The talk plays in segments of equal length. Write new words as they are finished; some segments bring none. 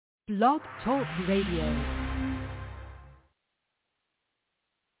Blog Talk Radio.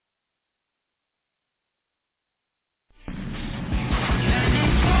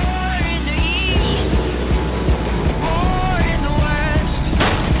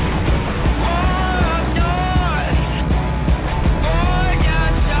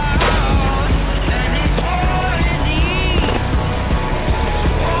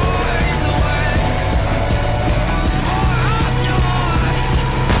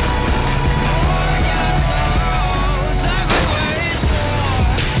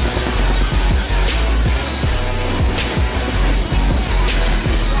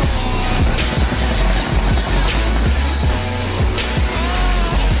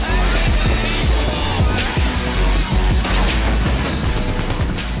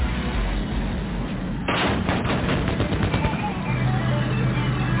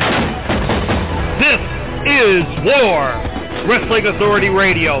 W.A.R. Wrestling Authority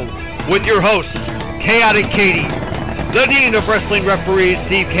Radio with your hosts, Chaotic Katie, the Dean of Wrestling Referees,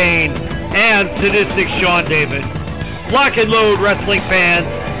 Steve Kane, and Sadistic Sean David. Lock and load, wrestling fans.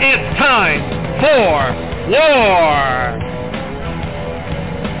 It's time for W.A.R.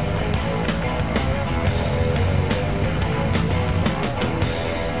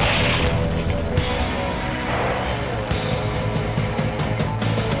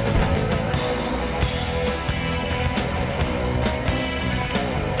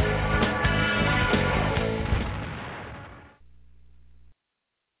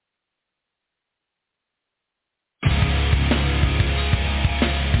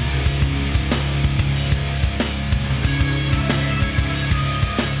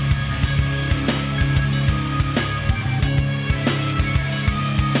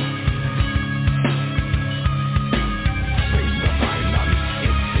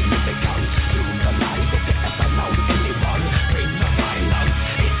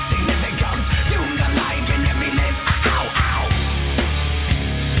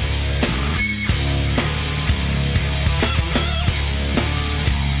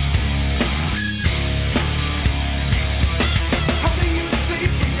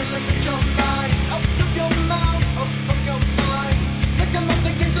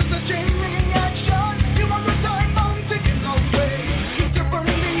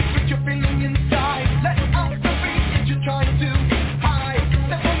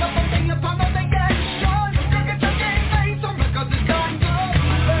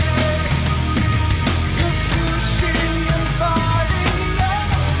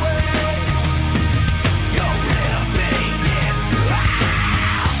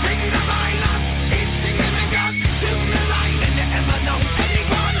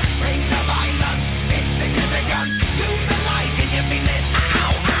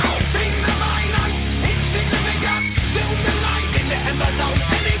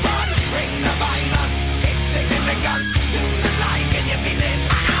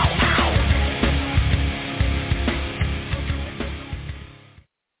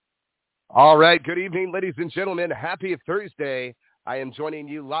 All right, good evening, ladies and gentlemen. Happy Thursday. I am joining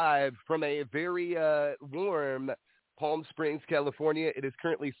you live from a very warm Palm Springs, California. It is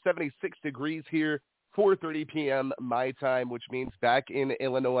currently 76 degrees here, 4:30 p.m. my time, which means back in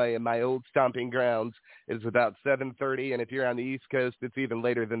Illinois in my old stomping grounds, it is about 7:30, and if you're on the East Coast, it's even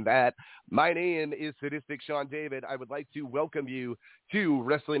later than that. My name is Sadistic Sean David. I would like to welcome you to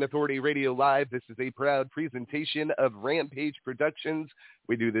Wrestling Authority Radio Live. This is a proud presentation of Rampage Productions.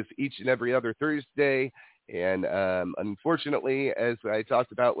 We do this each and every other Thursday, and unfortunately, as I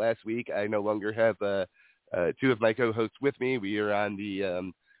talked about last week, I no longer have two of my co-hosts with me. We are on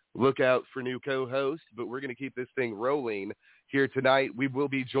the lookout for new co-hosts, but we're going to keep this thing rolling here tonight. We will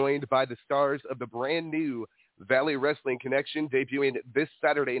be joined by the stars of the brand new Valley Wrestling Connection, debuting this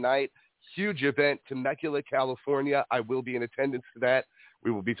Saturday night. Huge event, Temecula, California. I will be in attendance to that.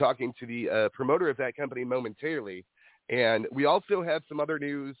 We will be talking to the promoter of that company momentarily. And we also have some other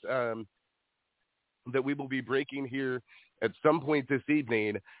news that we will be breaking here at some point this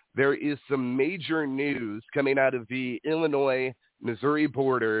evening. There is some major news coming out of the Illinois-Missouri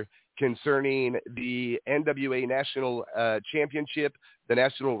border concerning the NWA National Championship, the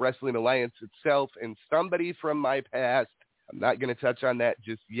National Wrestling Alliance itself, and somebody from my past. I'm not going to touch on that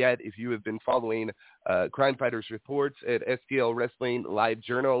just yet. If you have been following Crime Fighters reports at STL Wrestling Live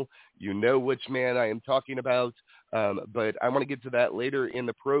Journal, you know which man I am talking about, but I want to get to that later in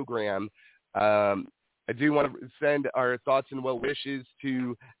the program. I do want to send our thoughts and well wishes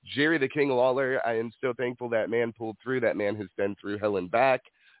to Jerry the King Lawler. I am so thankful that man pulled through. That man has been through hell and back.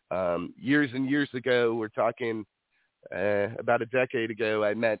 Years and years ago, we're talking about a decade ago,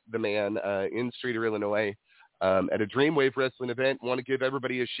 I met the man in Streeter, Illinois. at a Dreamwave Wrestling event. Want to give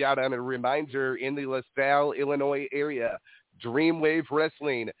everybody a shout-out and a reminder in the LaSalle, Illinois area. Dreamwave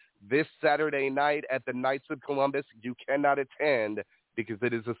Wrestling this Saturday night at the Knights of Columbus. You cannot attend because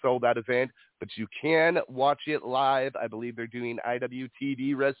it is a sold-out event, but you can watch it live. I believe they're doing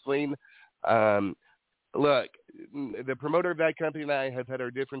IWTV Wrestling. Look, the promoter of that company and I have had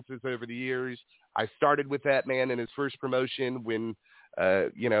our differences over the years. I started with that man in his first promotion when,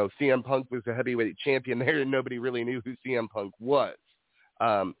 CM Punk was the heavyweight champion there and nobody really knew who CM Punk was.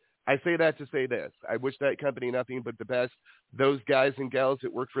 I say that to say this. I wish that company nothing but the best. Those guys and gals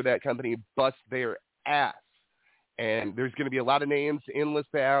that work for that company bust their ass. And there's going to be a lot of names in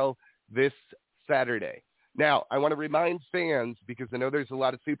LaSalle this Saturday. Now, I want to remind fans, because I know there's a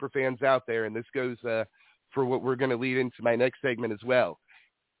lot of super fans out there, and this goes for what we're going to lead into my next segment as well.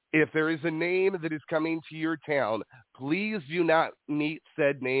 If there is a name that is coming to your town, please do not meet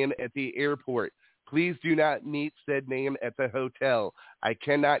said name at the airport. Please do not meet said name at the hotel. I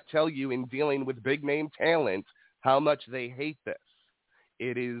cannot tell you in dealing with big name talent how much they hate this.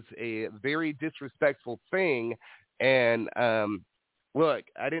 It is a very disrespectful thing. And look,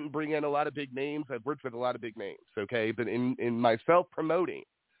 I didn't bring in a lot of big names. I've worked with a lot of big names, okay? But in my self-promoting,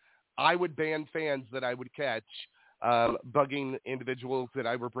 I would ban fans that I would catch bugging individuals that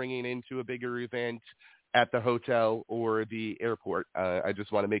I were bringing into a bigger event at the hotel or the airport. I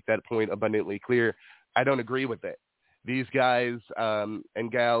just want to make that point abundantly clear. I don't agree with it. These guys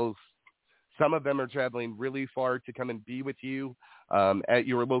and gals, some of them are traveling really far to come and be with you at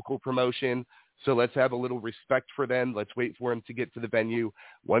your local promotion. So let's have a little respect for them. Let's wait for them to get to the venue.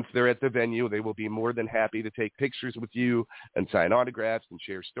 Once they're at the venue, they will be more than happy to take pictures with you and sign autographs and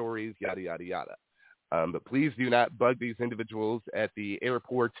share stories, yada, yada, yada. But please do not bug these individuals at the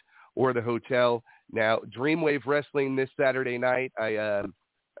airport or the hotel. Now, Dreamwave Wrestling this Saturday night, I'm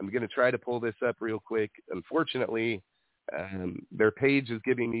going to try to pull this up real quick. Unfortunately, their page is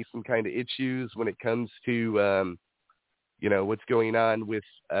giving me some kind of issues when it comes to, what's going on with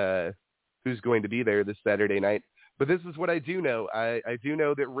who's going to be there this Saturday night. But this is what I do know. I do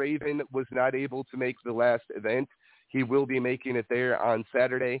know that Raven was not able to make the last event. He will be making it there on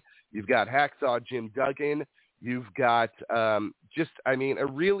Saturday. You've got Hacksaw Jim Duggan. You've got a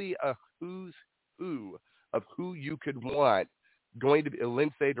who's who of who you could want going to be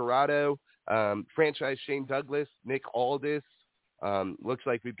Lindsay Dorado, franchise Shane Douglas, Nick Aldis. Looks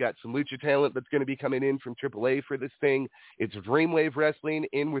like we've got some lucha talent that's going to be coming in from AAA for this thing. It's Dreamwave Wrestling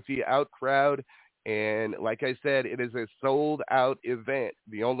in with the out crowd. And like I said, it is a sold out event.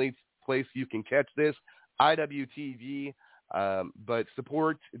 The only place you can catch this, IWTV, but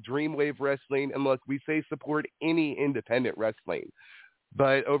support Dreamwave Wrestling. And look, we say support any independent wrestling.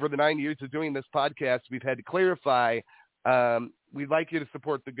 But over the 9 years of doing this podcast, we've had to clarify, we'd like you to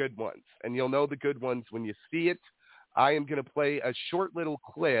support the good ones. And you'll know the good ones when you see it. I am going to play a short little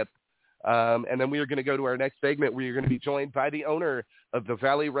clip, and then we are going to go to our next segment where you're going to be joined by the owner of the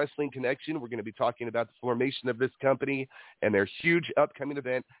Valley Wrestling Connection. We're going to be talking about the formation of this company and their huge upcoming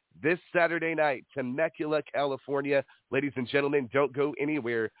event this Saturday night, Temecula, California. Ladies and gentlemen, don't go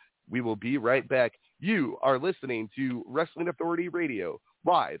anywhere. We will be right back. You are listening to Wrestling Authority Radio,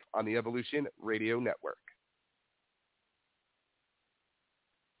 live on the Evolution Radio Network.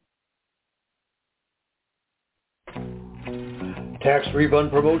 Tax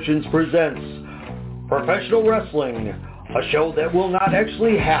Refund Promotions presents Professional Wrestling, a show that will not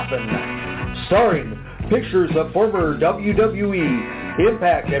actually happen. Starring pictures of former WWE,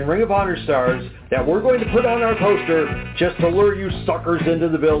 Impact, and Ring of Honor stars that we're going to put on our poster just to lure you suckers into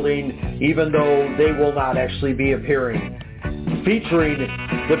the building, even though they will not actually be appearing. Featuring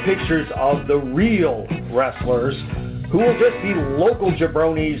the pictures of the real wrestlers, who will just be local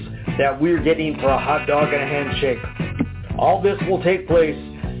jabronis that we're getting for a hot dog and a handshake. All this will take place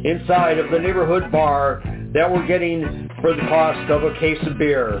inside of the neighborhood bar that we're getting for the cost of a case of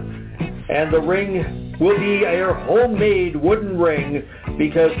beer. And the ring will be a homemade wooden ring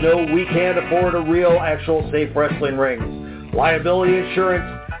because, no, we can't afford a real, actual, safe wrestling ring. Liability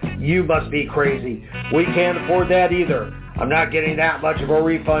insurance, you must be crazy. We can't afford that either. I'm not getting that much of a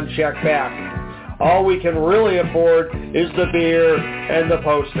refund check back. All we can really afford is the beer and the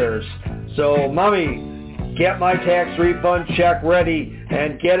posters. So, Mommy, get my tax refund check ready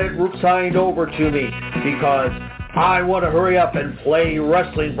and get it signed over to me because I want to hurry up and play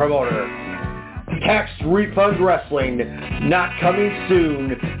wrestling promoter. Tax Refund Wrestling, not coming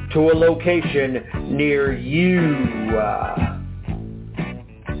soon to a location near you.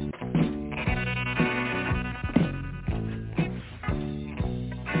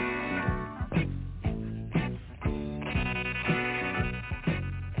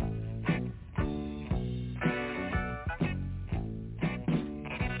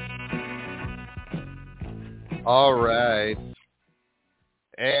 All right.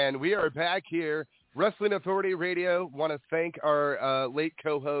 And we are back here. Wrestling Authority Radio. Want to thank our late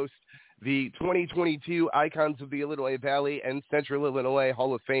co-host, the 2022 Icons of the Illinois Valley and Central Illinois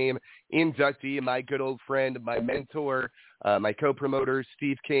Hall of Fame inductee, my good old friend, my mentor, my co-promoter,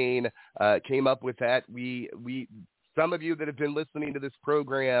 Steve Kane, came up with that. We some of you that have been listening to this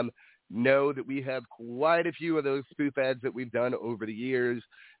program know that we have quite a few of those spoof ads that we've done over the years,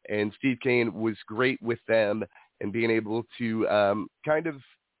 and Steve Kane was great with them and being able to kind of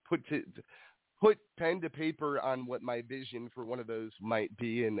put pen to paper on what my vision for one of those might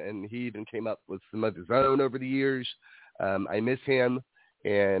be, and he even came up with some of his own over the years. I miss him,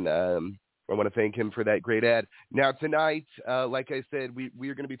 and I want to thank him for that great ad. Now tonight, like I said, we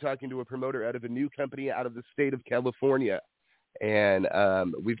are going to be talking to a promoter out of a new company out of the state of California, and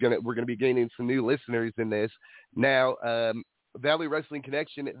we're going to be gaining some new listeners in this. Now, Valley Wrestling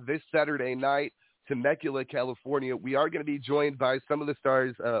Connection this Saturday night, Temecula, California. We are going to be joined by some of the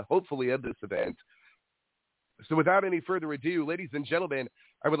stars, hopefully, of this event. So without any further ado, ladies and gentlemen,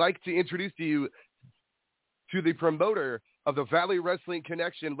 I would like to introduce to you to the promoter of the Valley Wrestling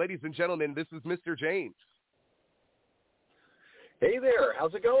Connection. Ladies and gentlemen, this is Mr. James. Hey there.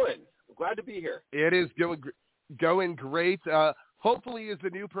 How's it going? I'm glad to be here. It is going great. Hopefully, as the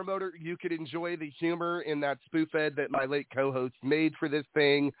new promoter, you could enjoy the humor in that spoof ed that my late co-host made for this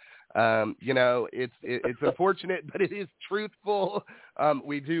thing. It's unfortunate, but it is truthful.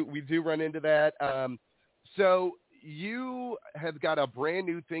 We do run into that. So you have got a brand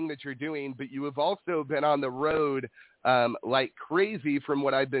new thing that you're doing, but you have also been on the road like crazy from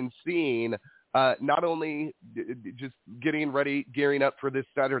what I've been seeing. Not only just gearing up for this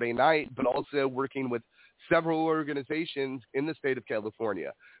Saturday night, but also working with several organizations in the state of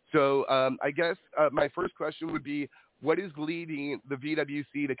California. So I guess my first question would be, what is leading the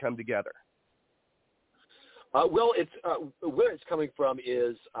VWC to come together? Well, it's where it's coming from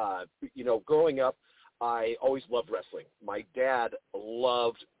is, growing up, I always loved wrestling. My dad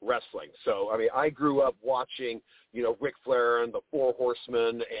loved wrestling. So, I mean, I grew up watching, Ric Flair and the Four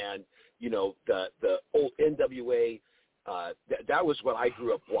Horsemen and, the old NWA. That was what I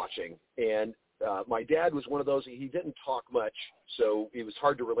grew up watching. And my dad was one of those, he didn't talk much, so it was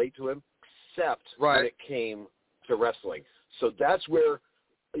hard to relate to him, except when it came to wrestling. So that's where,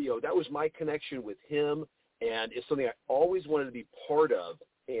 that was my connection with him, and it's something I always wanted to be part of.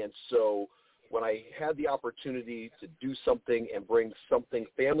 And so when I had the opportunity to do something and bring something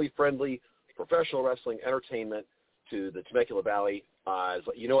family-friendly, professional wrestling entertainment to the Temecula Valley, I was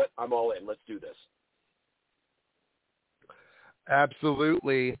like, you know what, I'm all in. Let's do this.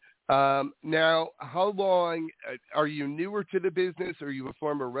 Absolutely. Now, how long are you newer to the business? Are you a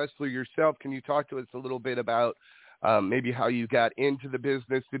former wrestler yourself? Can you talk to us a little bit about maybe how you got into the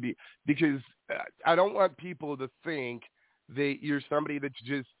business because I don't want people to think that you're somebody that's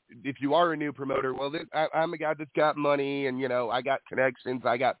just, if you are a new promoter, well, I'm a guy that's got money and, I got connections,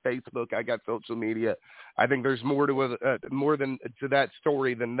 I got Facebook, I got social media. I think there's more to that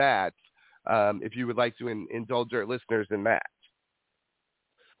story than that, if you would like to indulge our listeners in that.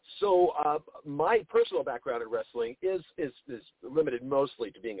 So my personal background in wrestling is limited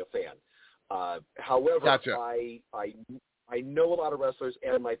mostly to being a fan. However, gotcha. I know a lot of wrestlers,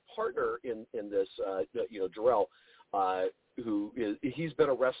 and my partner in this, Jarrell, he's been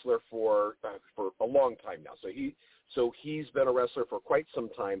a wrestler for a long time now. So he's been a wrestler for quite some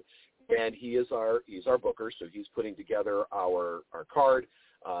time, and he's our booker. So he's putting together our card,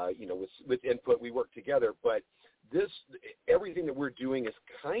 with input. We work together, but everything that we're doing is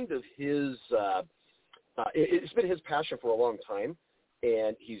kind of his. It's been his passion for a long time,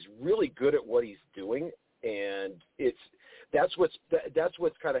 and he's really good at what he's doing, and that's what's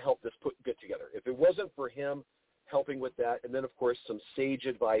kind of helped us get together. If it wasn't for him helping with that, and then of course some sage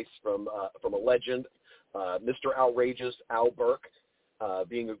advice from a legend, Mr. Outrageous Al Burke,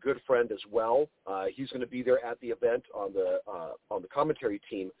 being a good friend as well. He's going to be there at the event on the commentary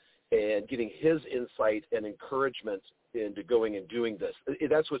team, and getting his insight and encouragement into going and doing this.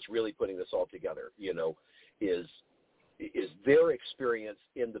 That's what's really putting this all together, is their experience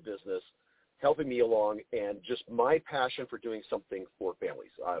in the business, helping me along, and just my passion for doing something for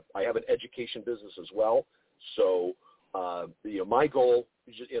families. I have an education business as well. So, my goal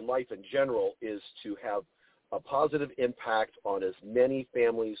in life in general is to have a positive impact on as many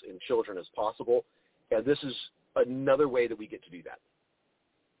families and children as possible. And this is another way that we get to do that.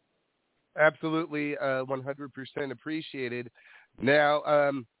 Absolutely, 100% appreciated.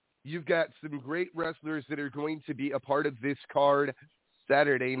 Now, you've got some great wrestlers that are going to be a part of this card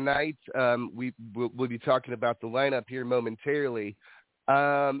Saturday night. We'll be talking about the lineup here momentarily.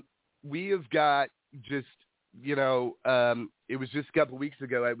 We have got just it was just a couple of weeks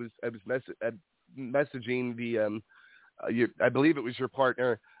ago. I was messaging the I believe it was your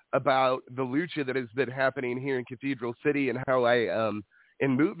partner about the lucha that has been happening here in Cathedral City, and how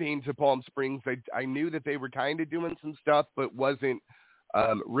in moving to Palm Springs, I knew that they were kind of doing some stuff, but wasn't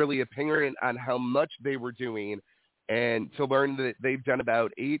really apparent on how much they were doing. And to learn that they've done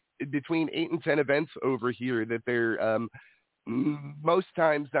about between 8 and 10 events over here, that they're most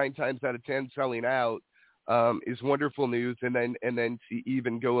times, 9 times out of 10 selling out, is wonderful news. And then to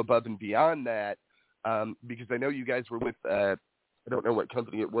even go above and beyond that, because I know you guys were with, I don't know what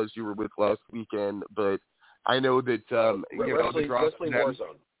company it was you were with last weekend, but I know that Wrestling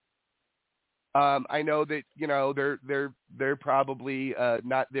Warzone. I know that they're probably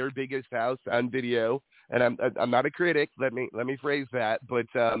not their biggest house on video, and I'm not a critic. Let me phrase that, but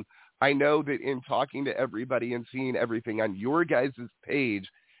I know that in talking to everybody and seeing everything on your guys' page,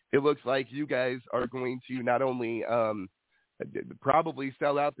 it looks like you guys are going to not only probably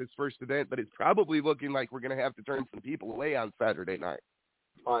sell out this first event, but it's probably looking like we're going to have to turn some people away on Saturday night.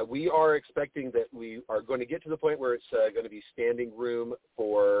 We are expecting that we are going to get to the point where it's going to be standing room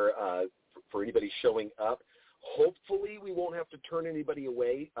for anybody showing up. Hopefully, we won't have to turn anybody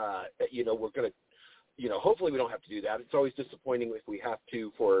away. We're going to, hopefully we don't have to do that. It's always disappointing if we have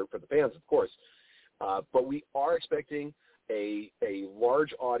to for the fans, of course. But we are expecting a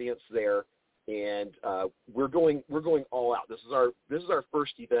large audience there, and we're going all out. This is our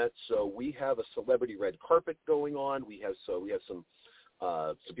first event, so we have a celebrity red carpet going on. We have some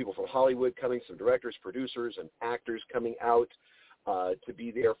people from Hollywood coming, some directors, producers, and actors coming out to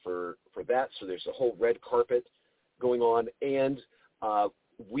be there for that. So there's a whole red carpet going on, and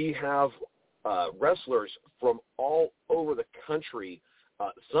we have wrestlers from all over the country.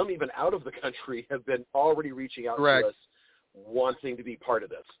 Some even out of the country have been already reaching out Correct. to us, wanting to be part of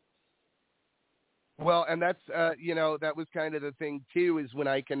this. Well, and that's that was kind of the thing too, is when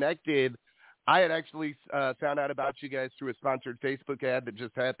I connected, I had actually found out about you guys through a sponsored Facebook ad that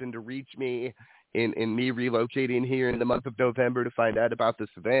just happened to reach me in me relocating here in the month of November to find out about this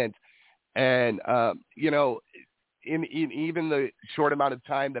event. And, in even the short amount of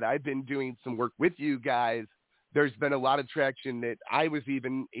time that I've been doing some work with you guys, there's been a lot of traction that I was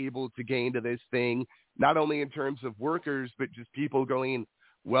even able to gain to this thing, not only in terms of workers, but just people going,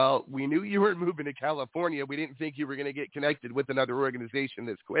 well, we knew you were moving to California. We didn't think you were going to get connected with another organization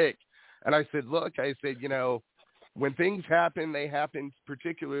this quick. And I said, look, when things happen, they happen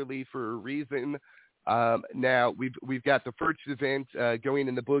particularly for a reason. Now we've got the first event going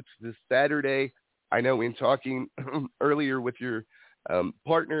in the books this Saturday. I know in talking earlier with your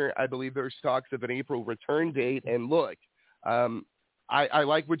partner, I believe there's talks of an April return date. And look, I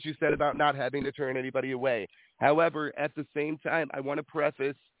like what you said about not having to turn anybody away. However, at the same time, I want to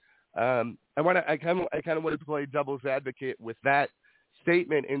preface, I kind of want to play devil's advocate with that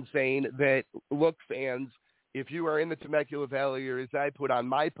statement in saying that, look, fans, if you are in the Temecula Valley, or as I put on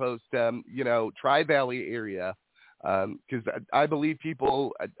my post, Tri-Valley area, because I believe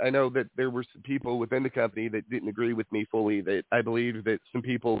people, I know that there were some people within the company that didn't agree with me fully, that I believe that some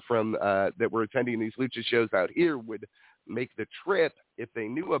people from that were attending these lucha shows out here would make the trip if they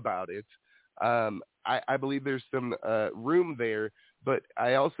knew about it. I believe there's some room there, but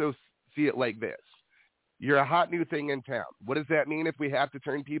I also see it like this. You're a hot new thing in town. What does that mean if we have to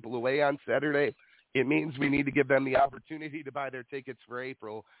turn people away on Saturday? It means we need to give them the opportunity to buy their tickets for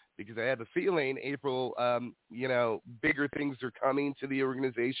April, because I have a feeling April, bigger things are coming to the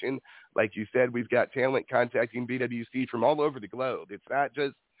organization. Like you said, we've got talent contacting VWC from all over the globe. It's not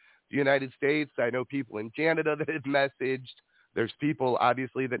just the United States. I know people in Canada that have messaged. There's people,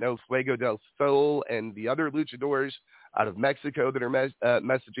 obviously, that know Fuego del Sol and the other luchadors out of Mexico that are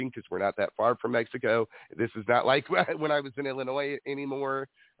messaging, because we're not that far from Mexico. This is not like when I was in Illinois anymore.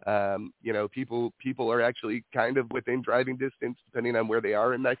 People are actually kind of within driving distance, depending on where they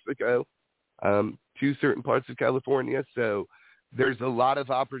are in Mexico, to certain parts of California. So there's a lot of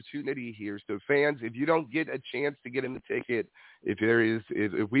opportunity here. So fans, if you don't get a chance to get in the ticket, if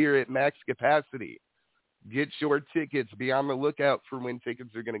we are at max capacity, get your tickets. Be on the lookout for when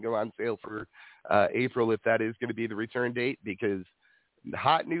tickets are going to go on sale for April, if that is going to be the return date, because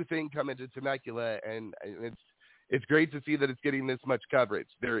hot new thing coming to Temecula, and it's great to see that it's getting this much coverage.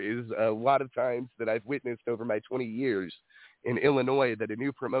 There is a lot of times that I've witnessed over my 20 years in Illinois that a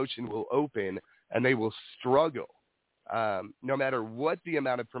new promotion will open and they will struggle, no matter what the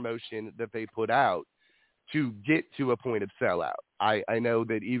amount of promotion that they put out, to get to a point of sellout. I know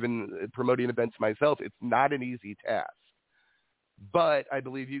that even promoting events myself, it's not an easy task. But I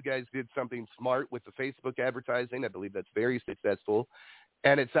believe you guys did something smart with the Facebook advertising. I believe that's very successful.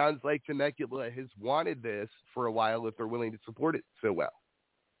 And it sounds like Temecula has wanted this for a while if they're willing to support it so well.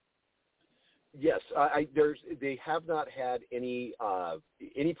 Yes, they have not had any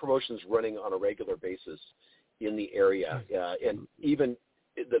promotions running on a regular basis in the area, and even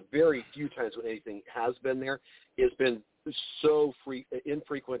the very few times when anything has been there, it's been so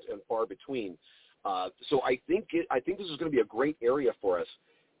infrequent and far between. So I think this is going to be a great area for us.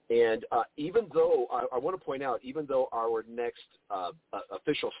 And even though I want to point out, even though our next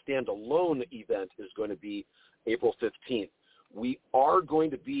official standalone event is going to be April 15th, we are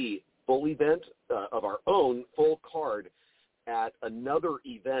going to be full event of our own, full card, at another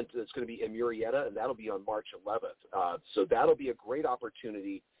event that's going to be in Murrieta, and that'll be on March 11th. So that'll be a great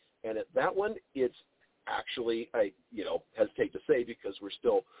opportunity. And at that one, it's actually, I hesitate to say because we're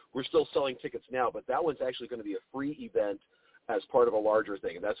still selling tickets now, but that one's actually going to be a free event as part of a larger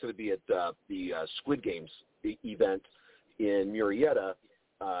thing, and that's going to be at the Squid Games event in Murrieta.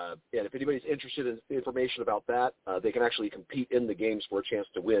 And if anybody's interested in information about that, they can actually compete in the games for a chance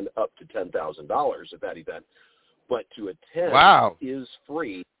to win up to $10,000 at that event. But to attend is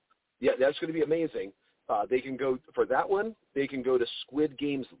free. Yeah, that's going to be amazing. They can go for that one. They can go to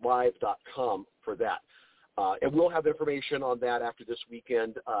squidgameslive.com for that. And we'll have information on that after this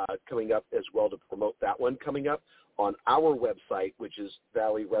weekend coming up as well to promote that one coming up on our website, which is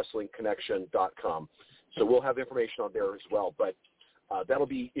valleywrestlingconnection.com. So we'll have information on there as well. But that'll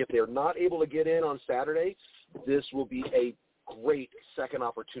be, if they're not able to get in on Saturday, this will be a great second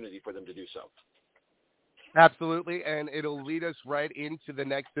opportunity for them to do so. Absolutely, and it'll lead us right into the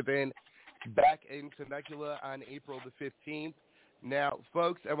next event back in Temecula on April the 15th. Now,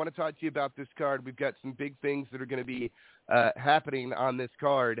 folks, I want to talk to you about this card. We've got some big things that are going to be happening on this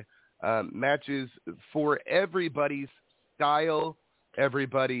card. Matches for everybody's style,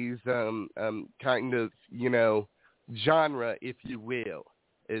 everybody's kind of, genre, if you will,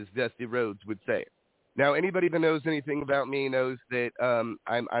 as Dusty Rhodes would say. Now, anybody that knows anything about me knows that I'm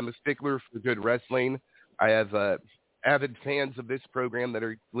a stickler for good wrestling. I have avid fans of this program that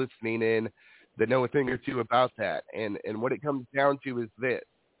are listening in that know a thing or two about that. And what it comes down to is this.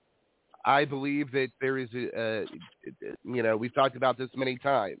 I believe that there is we've talked about this many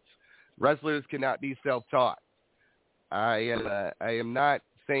times. Wrestlers cannot be self-taught. I am not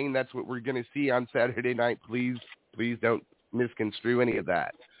saying that's what we're going to see on Saturday night. Please don't misconstrue any of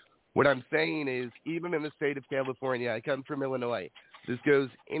that. What I'm saying is, even in the state of California, I come from Illinois. This goes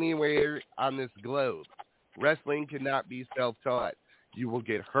anywhere on this globe. Wrestling cannot be self-taught. You will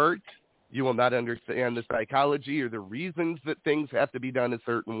get hurt. You will not understand the psychology or the reasons that things have to be done a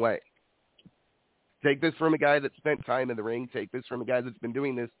certain way. Take this from a guy that spent time in the ring. Take this from a guy that's been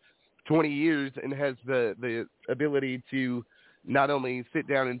doing this 20 years and has the ability to not only sit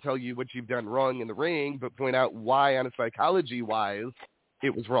down and tell you what you've done wrong in the ring, but point out why, on a psychology-wise,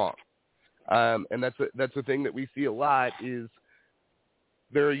 it was wrong. And that's the thing that we see a lot is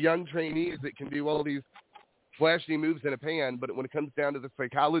there are young trainees that can do all these flashy moves in a pan, but when it comes down to the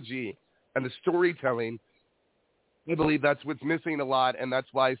psychology and the storytelling, I believe that's what's missing a lot, and that's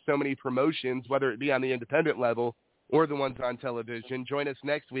why so many promotions, whether it be on the independent level or the ones on television, join us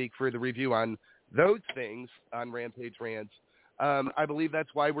next week for the review on those things on Rampage Rants. I believe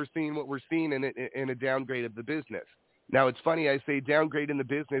that's why we're seeing what we're seeing in a downgrade of the business. Now, it's funny I say downgrade in the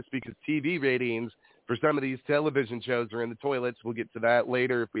business because TV ratings for some of these television shows are in the toilets. We'll get to that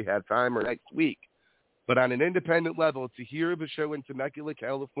later if we have time or next week. But on an independent level, to hear of a show in Temecula,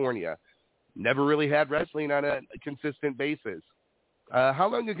 California, never really had wrestling on a consistent basis. How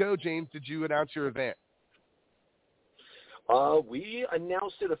long ago, James, did you announce your event? We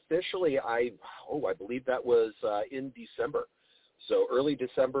announced it officially, I believe that was in December. So early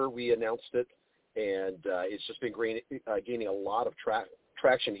December we announced it, and it's just been gaining a lot of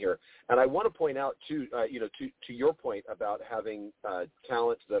traction here. And I want to point out, too, to your point about having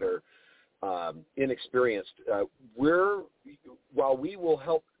talents that are inexperienced, while we will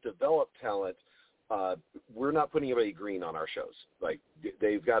help develop talent, we're not putting anybody green on our shows. Like,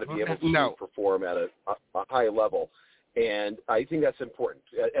 they've got to be able to perform at a high level. And I think that's important.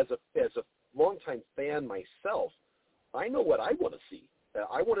 As a longtime fan myself, I know what I want to see.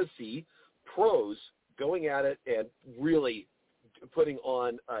 I want to see pros going at it and really putting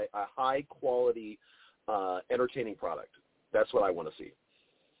on a high-quality, entertaining product. That's what I want to see.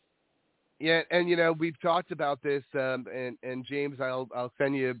 Yeah, and, we've talked about this, and James, I'll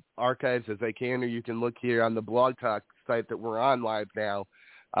send you archives as I can, or you can look here on the Blog Talk site that we're on live now.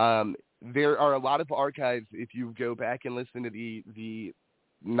 There are a lot of archives if you go back and listen to the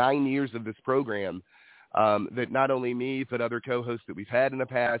 9 years of this program that not only me but other co-hosts that we've had in the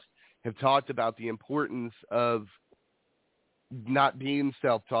past have talked about the importance of not being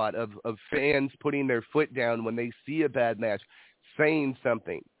self-taught, of fans putting their foot down when they see a bad match, saying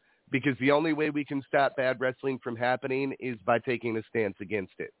something. Because the only way we can stop bad wrestling from happening is by taking a stance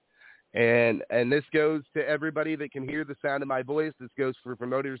against it. And this goes to everybody that can hear the sound of my voice. This goes for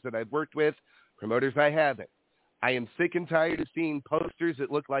promoters that I've worked with, promoters I haven't. I am sick and tired of seeing posters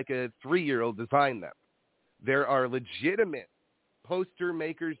that look like a 3-year-old designed them. There are legitimate poster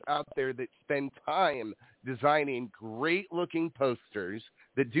makers out there that spend time designing great-looking posters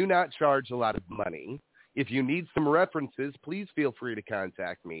that do not charge a lot of money. If you need some references, please feel free to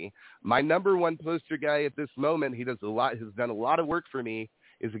contact me. My number one poster guy at this moment, has done a lot of work for me,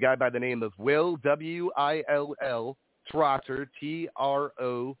 is a guy by the name of Will, W-I-L-L, Trotter,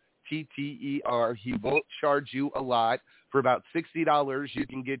 T-R-O-T-T-E-R. He won't charge you a lot. For about $60, you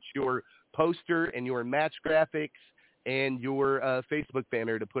can get your poster and your match graphics and your Facebook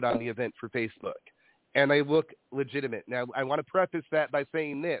banner to put on the event for Facebook. And they look legitimate. Now, I want to preface that by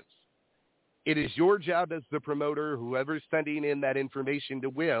saying this. It is your job as the promoter, whoever's sending in that information to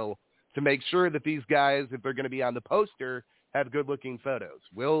Will, to make sure that these guys, if they're going to be on the poster, have good-looking photos.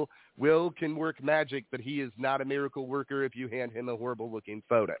 Will can work magic, but he is not a miracle worker if you hand him a horrible-looking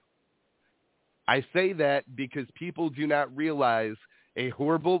photo. I say that because people do not realize a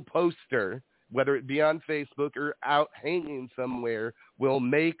horrible poster, whether it be on Facebook or out hanging somewhere, will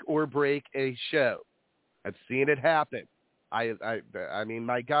make or break a show. I've seen it happen. I mean,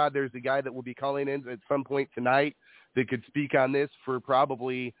 my God, there's a guy that will be calling in at some point tonight that could speak on this for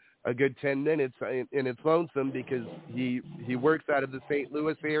probably a good 10 minutes, and it's lonesome because he works out of the St.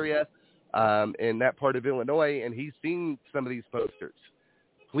 Louis area in that part of Illinois, and he's seen some of these posters.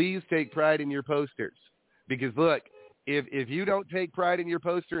 Please take pride in your posters, because look, if you don't take pride in your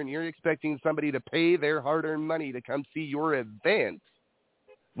poster and you're expecting somebody to pay their hard-earned money to come see your event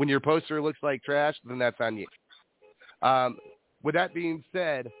when your poster looks like trash, then that's on you. With that being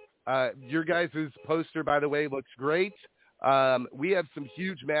said, your guys' poster, by the way, looks great. We have some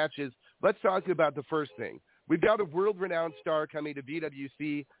huge matches. Let's talk about the first thing. We've got a world-renowned star coming to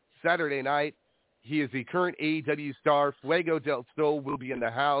VWC Saturday night. He is the current AEW star. Fuego del Sol will be in the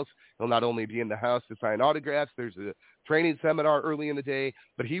house. He'll not only be in the house to sign autographs, there's a training seminar early in the day,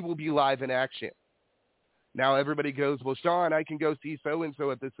 but he will be live in action. Now everybody goes, well, Sean, I can go see so-and-so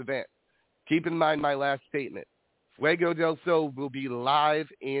at this event. Keep in mind my last statement. Fuego del Sol will be live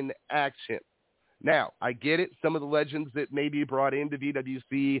in action. Now, I get it. Some of the legends that may be brought into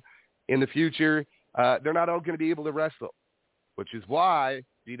VWC in the future, they're not all going to be able to wrestle, which is why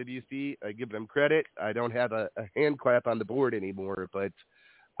VWC, I give them credit. I don't have a hand clap on the board anymore, but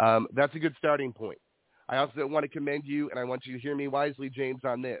that's a good starting point. I also want to commend you, and I want you to hear me wisely, James,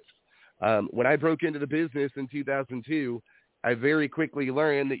 on this. When I broke into the business in 2002, I very quickly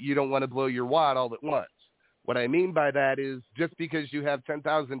learned that you don't want to blow your wad all at once. What I mean by that is just because you have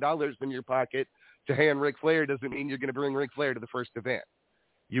 $10,000 in your pocket to hand Ric Flair doesn't mean you're going to bring Ric Flair to the first event.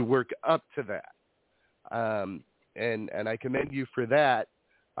 You work up to that. And I commend you for that.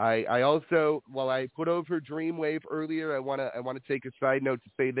 I also, while I put over Dreamwave earlier, I want to take a side note to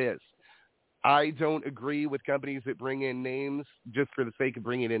say this. I don't agree with companies that bring in names just for the sake of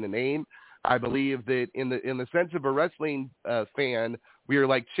bringing in a name. I believe that in the sense of a wrestling fan, we are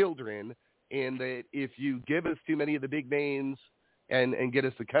like children, in that if you give us too many of the big names and get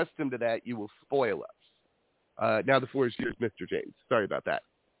us accustomed to that, you will spoil us. Now the floor is yours, Mr. James. Sorry about that.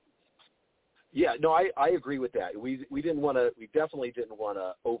 Yeah, no, I agree with that. We definitely didn't want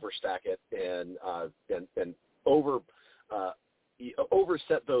to overstack it and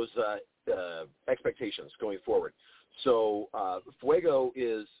overset those expectations going forward. So Fuego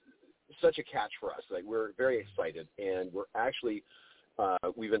is such a catch for us. Like, we're very excited, and we're actually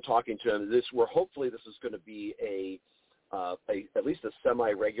we've been talking to him. Hopefully this is going to be at least a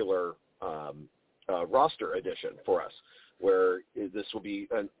semi-regular roster addition for us, where this will be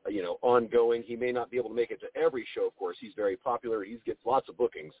ongoing. He may not be able to make it to every show, of course. He's very popular. He gets lots of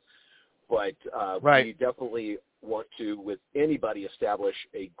bookings. But right. We definitely want to, with anybody, establish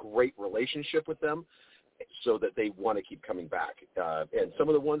a great relationship with them so that they want to keep coming back. And some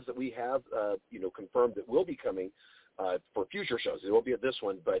of the ones that we have, confirmed that will be coming for future shows. It won't be at this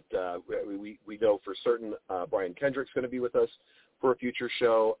one, but we know for certain Brian Kendrick's going to be with us for a future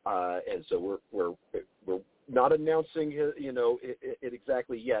show, and so we're not announcing it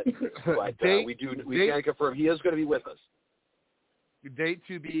exactly yet, but we can confirm he is going to be with us. Date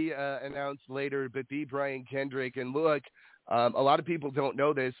to be announced later, but the Brian Kendrick. And look, a lot of people don't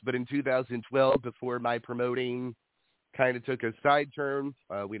know this, but in 2012, before my promoting kind of took a side turn,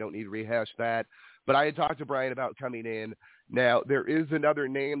 we don't need to rehash that, but I had talked to Brian about coming in. Now, there is another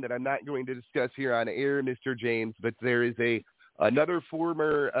name that I'm not going to discuss here on air, Mr. James, but there is a Another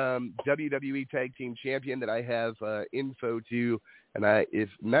former WWE Tag Team Champion that I have info to, and if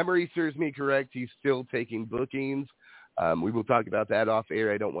memory serves me correct, he's still taking bookings. We will talk about that off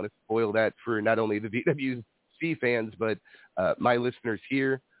air. I don't want to spoil that for not only the VWC fans, but my listeners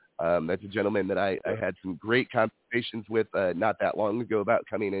here. That's a gentleman that I had some great conversations with not that long ago about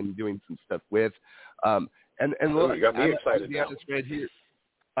coming and doing some stuff with. And look, you got me excited now. Right here.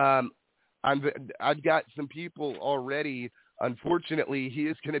 I've got some people already. Unfortunately, he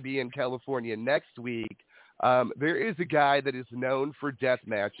is going to be in California next week. There is a guy that is known for death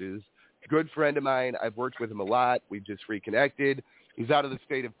matches. Good friend of mine. I've worked with him a lot. We've just reconnected. He's out of the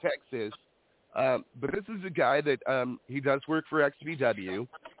state of Texas. But this is a guy that he does work for XPW.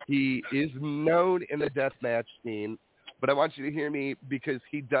 He is known in the death match scene. But I want you to hear me because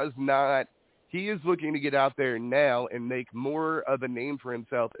he is looking to get out there now and make more of a name for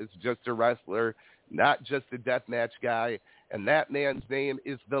himself as just a wrestler, not just a death match guy. And that man's name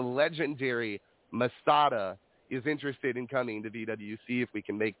is the legendary Masada. Is interested in coming to VWC if we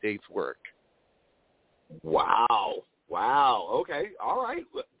can make dates work. Wow. Okay. All right.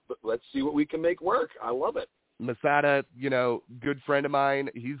 Let's see what we can make work. I love it. Masada, good friend of mine.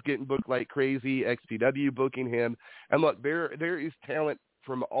 He's getting booked like crazy. XPW booking him. And look, there is talent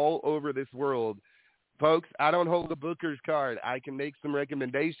from all over this world. Folks, I don't hold the booker's card. I can make some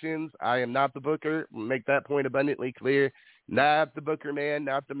recommendations. I am not the booker. Make that point abundantly clear. Not the booker man,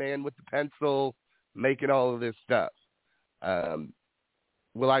 not the man with the pencil making all of this stuff.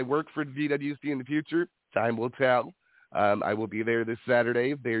 Will I work for VWC in the future? Time will tell. I will be there this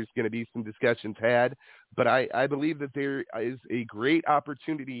Saturday. There's going to be some discussions had, but I believe that there is a great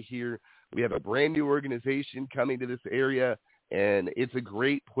opportunity here. We have a brand new organization coming to this area, and it's a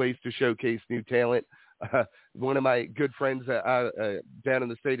great place to showcase new talent. One of my good friends down in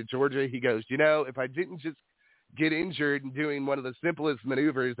the state of Georgia, he goes, if I didn't just get injured and doing one of the simplest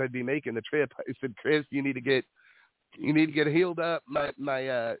maneuvers, I'd be making the trip. I said, Chris, you need to get healed up. My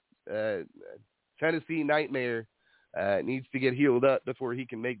Tennessee Nightmare needs to get healed up before he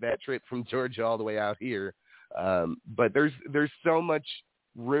can make that trip from Georgia all the way out here. But there's so much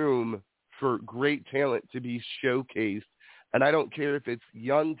room for great talent to be showcased. And I don't care if it's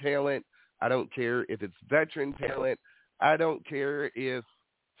young talent. I don't care if it's veteran talent. I don't care if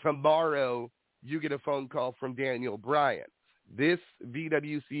tomorrow you get a phone call from Daniel Bryan. This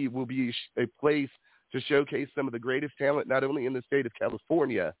VWC will be a place to showcase some of the greatest talent, not only in the state of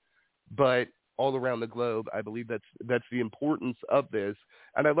California, but all around the globe. I believe that's the importance of this.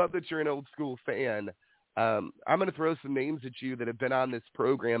 And I love that you're an old school fan. I'm going to throw some names at you that have been on this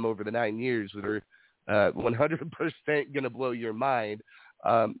program over the 9 years that are 100% going to blow your mind.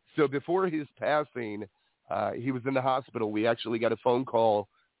 So before his passing, he was in the hospital. We actually got a phone call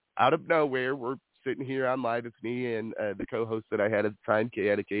out of nowhere. We're sitting here on live. It's me and the co-host that I had at the time,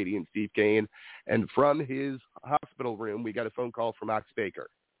 Katie and Steve Kane. And from his hospital room, we got a phone call from Ox Baker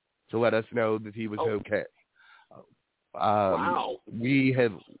to let us know that he was okay. Wow. We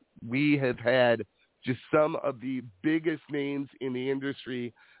have had just some of the biggest names in the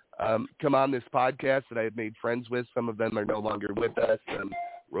industry come on this podcast that I have made friends with. Some of them are no longer with us.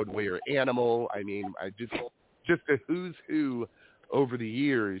 Road Warrior Animal. I mean, I just a who's who over the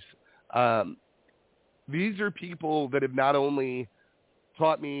years. These are people that have not only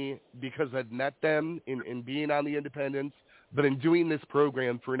taught me because I've met them in being on the independents, but in doing this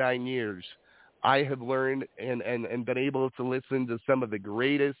program for 9 years, I have learned and been able to listen to some of the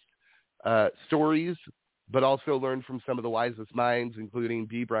greatest stories, but also learn from some of the wisest minds, including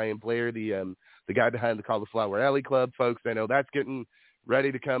B. Brian Blair, the guy behind the Cauliflower Alley Club. Folks, I know that's getting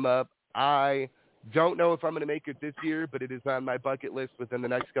ready to come up. I don't know if I'm going to make it this year, but it is on my bucket list within the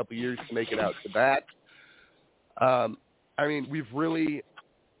next couple of years to make it out to that. I mean,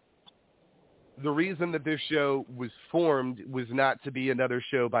 the reason that this show was formed was not to be another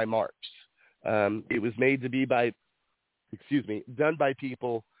show by Marks. It was made to be done by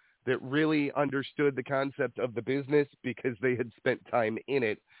people that really understood the concept of the business because they had spent time in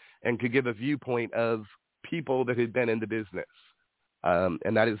it and could give a viewpoint of people that had been in the business.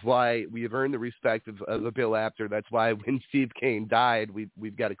 And that is why we have earned the respect of Bill Apter. That's why when Steve Kane died,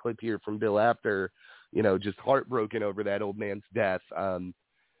 we've got a clip here from Bill Apter, just heartbroken over that old man's death.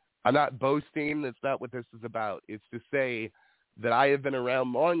 I'm not boasting. That's not what this is about. It's to say that I have been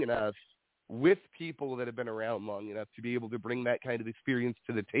around long enough with people that have been around long enough to be able to bring that kind of experience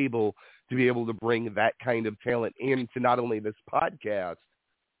to the table, to be able to bring that kind of talent into not only this podcast,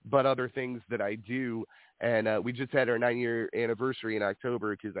 but other things that I do. And we just had our 9-year anniversary in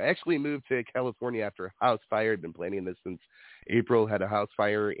October because I actually moved to California after a house fire. I'd been planning this since April, had a house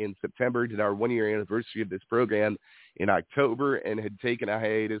fire in September, did our 1-year anniversary of this program in October, and had taken a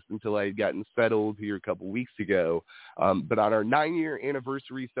hiatus until I had gotten settled here a couple weeks ago. But on our 9-year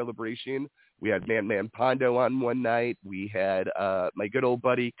anniversary celebration, we had Man Pondo on one night. We had my good old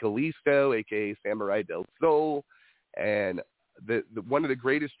buddy Kalisto, a.k.a. Samurai del Sol, and the one of the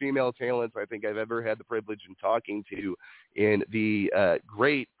greatest female talents I think I've ever had the privilege in talking to in the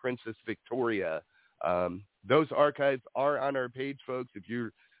great Princess Victoria. Those archives are on our page, folks. If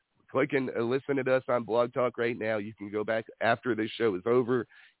you're clicking listen to us on Blog Talk right now, you can go back after this show is over,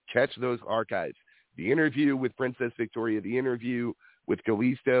 catch those archives. The interview with Princess Victoria, the interview with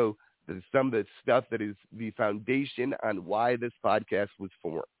Kalisto, some of the stuff that is the foundation on why this podcast was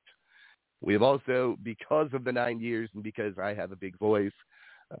formed. We have also, because of the 9 years and because I have a big voice,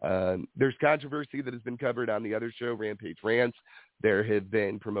 there's controversy that has been covered on the other show, Rampage Rants. There have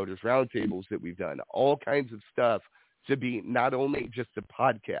been promoters roundtables that we've done, all kinds of stuff to be not only just a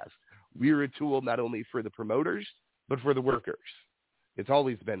podcast. We're a tool not only for the promoters, but for the workers. It's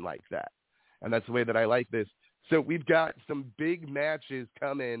always been like that. And that's the way that I like this. So we've got some big matches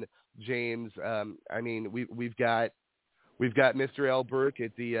coming, James. We've got Mr. Al Burke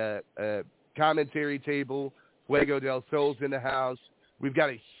at the commentary table. Fuego del Sol's in the house. We've got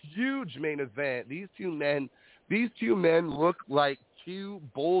a huge main event. These two men look like two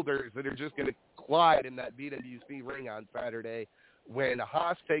boulders that are just going to collide in that VWC ring on Saturday when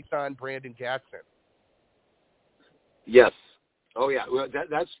Haas takes on Brandon Gatson. Yes. Oh yeah. Well,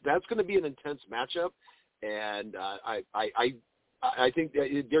 that's going to be an intense matchup, and I think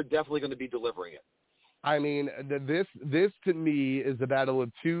that they're definitely going to be delivering it. I mean, this to me is a battle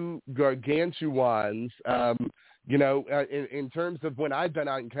of two gargantuans. In terms of when I've been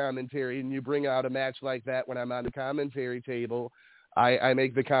on commentary and you bring out a match like that when I'm on the commentary table, I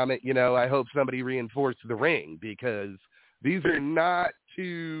make the comment, I hope somebody reinforced the ring because these are not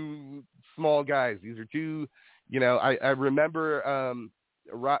two small guys. These are two, I remember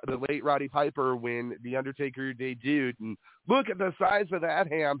the late Roddy Piper when The Undertaker debuted, and look at the size of that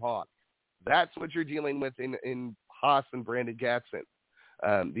ham hock. That's what you're dealing with in Haas and Brandon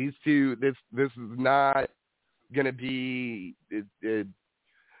Gatson. These two, this is not going to be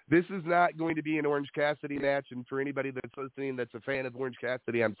this is not going to be an Orange Cassidy match. And for anybody that's listening that's a fan of Orange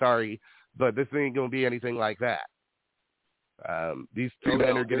Cassidy, I'm sorry, but this ain't going to be anything like that. These two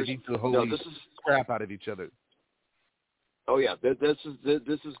men are going to beat the holy crap out of each other. Oh yeah, this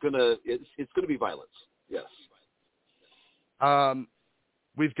is gonna it's gonna be violence. Yes.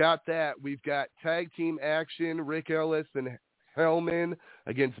 We've got that. We've got tag team action, Rick Ellis and Hellman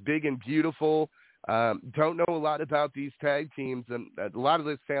against Big and Beautiful. Don't know a lot about these tag teams, and a lot of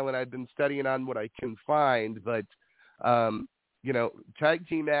this talent I've been studying on what I can find, but tag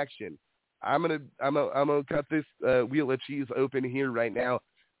team action. I'm gonna cut this wheel of cheese open here right now.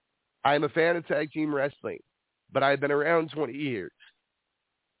 I'm a fan of tag team wrestling, but I've been around 20 years.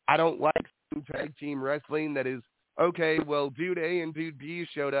 I don't like tag team wrestling that is, okay, well, Dude A and Dude B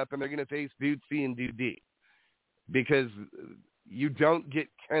showed up, and they're going to face Dude C and Dude D. Because you don't get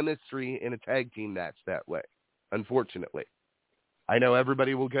chemistry in a tag team match that way, unfortunately. I know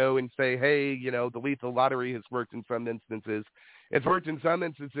everybody will go and say, hey, the lethal lottery has worked in some instances. It's worked in some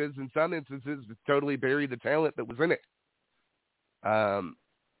instances. In some instances, it's totally buried the talent that was in it.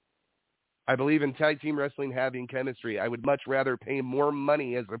 I believe in tag team wrestling having chemistry. I would much rather pay more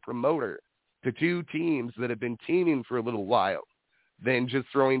money as a promoter to two teams that have been teaming for a little while than just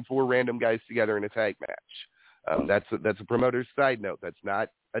throwing 4 random guys together in a tag match. That's a promoter's side note. That's not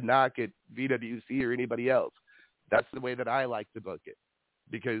a knock at VWC or anybody else. That's the way that I like to book it,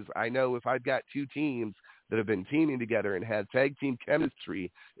 because I know if I've got two teams that have been teaming together and have tag team chemistry,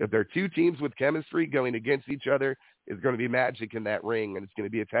 if they're two teams with chemistry going against each other, it's going to be magic in that ring, and it's going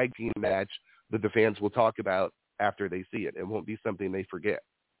to be a tag team match that the fans will talk about after they see it. It won't be something they forget.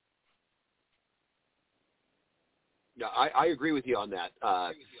 Yeah, I agree with you on that.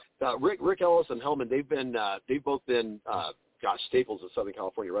 Rick Ellis and Hellman, they've both been staples of Southern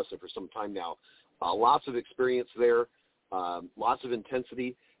California wrestling for some time now. Lots of experience there, lots of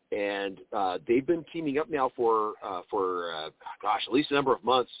intensity, and they've been teaming up now for at least a number of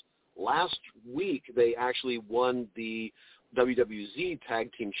months. Last week, they actually won the WWZ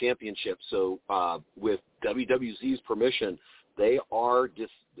Tag Team Championship. So with WWZ's permission,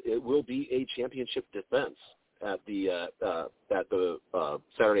 it will be a championship defense at the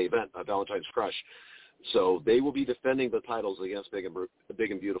Saturday event, Valentine's Crush. So they will be defending the titles against Big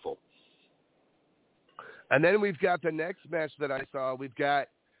and Beautiful. And then we've got the next match that I saw. We've got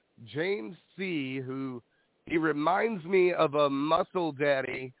James C., who he reminds me of a muscle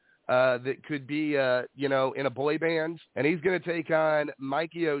daddy that could be, in a boy band, and he's going to take on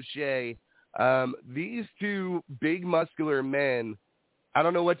Mikey O'Shea. These two big muscular men, I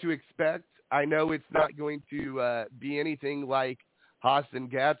don't know what to expect. I know it's not going to be anything like Haas and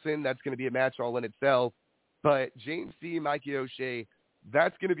Gatson. That's going to be a match all in itself. But James C., Mikey O'Shea,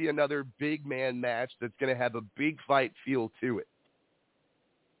 that's going to be another big man match that's going to have a big fight feel to it.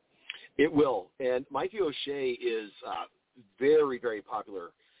 It will. And Mikey O'Shea is very, very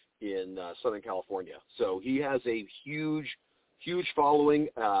popular in Southern California. So he has a huge, huge following.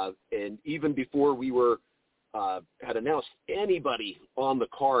 And even before we had announced anybody on the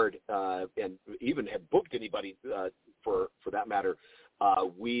card and even had booked anybody for that matter,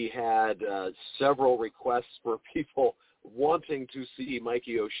 we had several requests for people wanting to see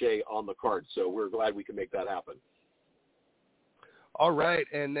Mikey O'Shea on the card. So we're glad we can make that happen. All right,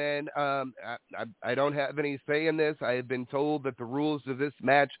 and then I don't have any say in this. I have been told that the rules of this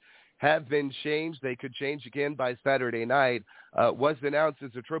match have been changed. They could change again by Saturday night. Was announced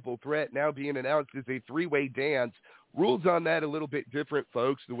as a triple threat, now being announced as a three-way dance. Rules on that a little bit different,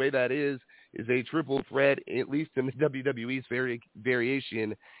 folks. The way that is a triple threat, at least in the WWE's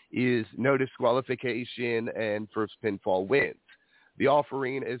variation, is no disqualification and first pinfall wins. The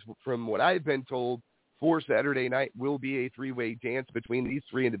offering is, from what I've been told, for Saturday night will be a three-way dance between these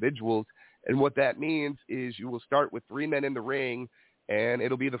three individuals. And what that means is you will start with three men in the ring, and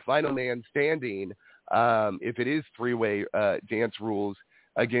it'll be the final man standing, if it is three-way dance rules,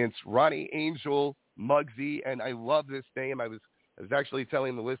 against Ronnie Angel, Muggsy, and I love this name. I was actually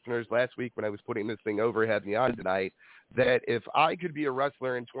telling the listeners last week when I was putting this thing over, having me on tonight, that if I could be a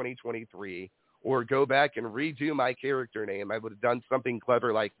wrestler in 2023 or go back and redo my character name, I would have done something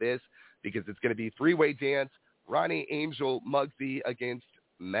clever like this, because it's going to be three-way dance, Ronnie Angel, Muggsy against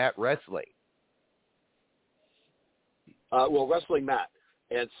Matt Wrestling. Wrestling Matt.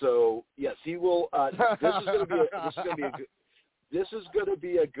 And so, yes, he will. This is going to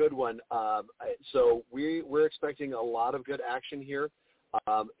be a good one. So we're expecting a lot of good action here,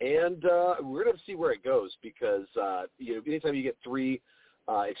 and we're going to see where it goes, because anytime you get three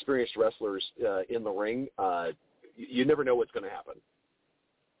experienced wrestlers in the ring, you never know what's going to happen.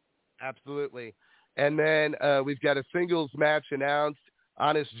 Absolutely. And then we've got a singles match announced.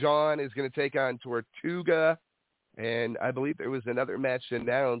 Honest John is going to take on Tortuga. And I believe there was another match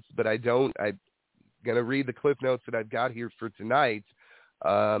announced, but I'm going to read the cliff notes that I've got here for tonight.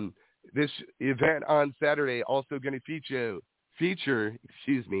 This event on Saturday also going to feature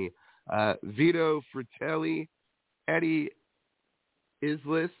Vito Fratelli, Eddie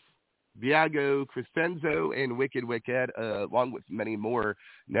Islis, Viago Crescenzo, and Wicked Wicked, along with many more.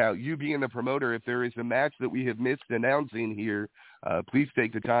 Now, you being the promoter, if there is a match that we have missed announcing here, please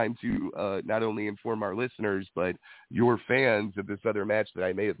take the time to not only inform our listeners, but your fans of this other match that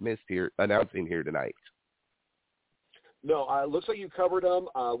I may have missed here, announcing here tonight. No, it looks like you covered them.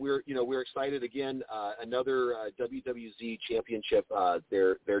 We're excited again. Another WWZ championship.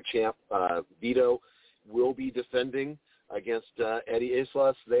 Their champ Vito will be defending against Eddie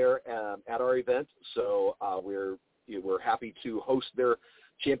Islas there at our event. So we're happy to host their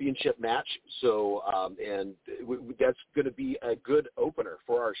championship match. So that's going to be a good opener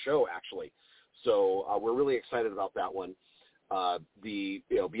for our show, actually. So we're really excited about that one.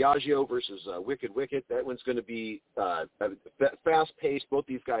 Biagio versus Wicked Wicked, that one's going to be fast-paced. Both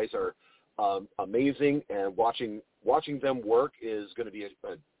these guys are amazing, and watching them work is going to be a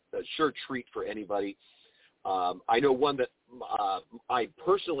sure treat for anybody. I know one that I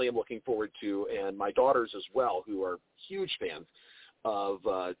personally am looking forward to, and my daughters as well, who are huge fans of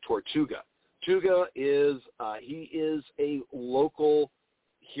Tortuga. Tortuga is a local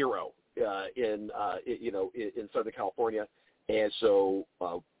hero in Southern California, and so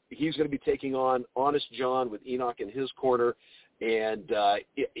he's going to be taking on Honest John with Enoch in his corner. And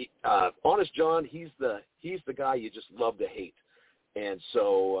Honest John, he's the guy you just love to hate, and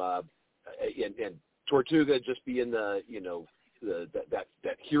so and Tortuga just being that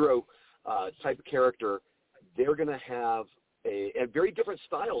hero type of character, they're going to have and very different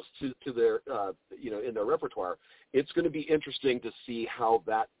styles to their in their repertoire. It's going to be interesting to see how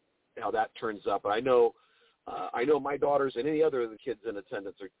that turns up. I know my daughters and any other of the kids in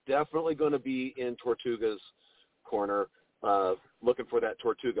attendance are definitely going to be in Tortuga's corner, looking for that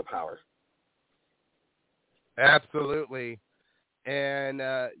Tortuga power. Absolutely. And,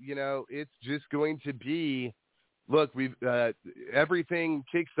 it's just going to be, look, everything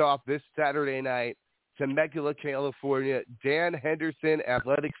kicks off this Saturday night, Temecula, California, Dan Henderson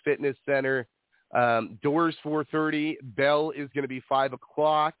Athletic Fitness Center. Doors 4:30. Bell is going to be 5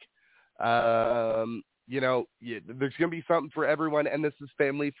 o'clock. There's going to be something for everyone, and this is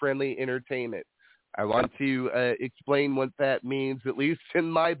family-friendly entertainment. I want to explain what that means, at least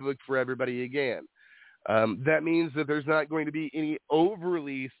in my book, for everybody again. That means that there's not going to be any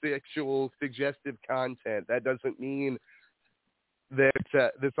overly sexual, suggestive content. That doesn't mean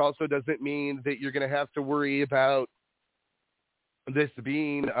that this also doesn't mean that you're going to have to worry about this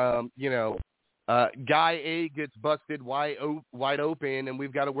being, Guy A gets busted wide open, and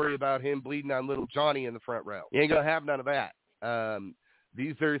we've got to worry about him bleeding on little Johnny in the front row. You ain't going to have none of that.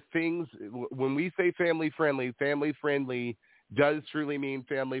 These are things, when we say family-friendly does truly mean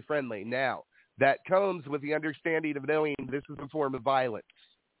family-friendly. Now, that comes with the understanding of knowing this is a form of violence.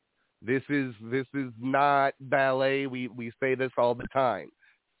 This is not ballet. We say this all the time.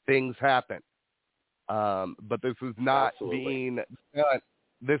 Things happen. But this is not being done.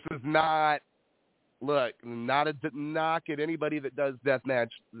 This is not, look, not a knock at anybody that does death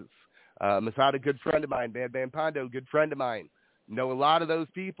matches. Masada, good friend of mine. Bad Bam Pondo, good friend of mine. Know a lot of those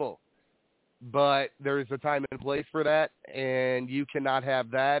people. But there's a time and place for that, and you cannot have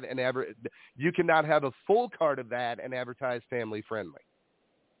that you cannot have a full card of that and advertise family friendly.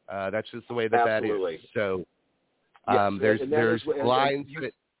 That's just the way that is. So there's lines.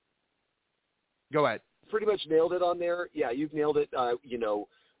 Go ahead. Pretty much nailed it on there. Yeah, you've nailed it.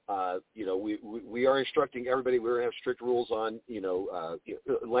 We are instructing everybody. We're going to have strict rules on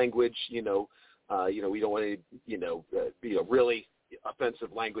language. We don't want any really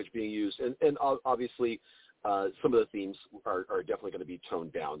offensive language being used, and obviously some of the themes are definitely going to be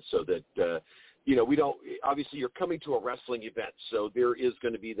toned down so that we don't, obviously you're coming to a wrestling event, so there is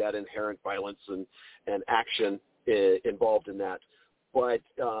going to be that inherent violence and action involved in that, but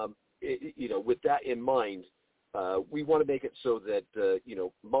with that in mind, we want to make it so that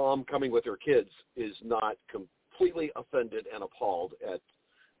mom coming with her kids is not completely offended and appalled at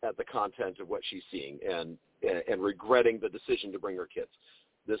the content of what she's seeing and regretting the decision to bring her kids.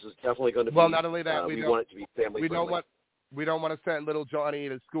 This is definitely going to be. Well, not only that, we want it to be family friendly. We don't want to send little Johnny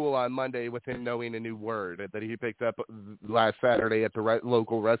to school on Monday with him knowing a new word that he picked up last Saturday at the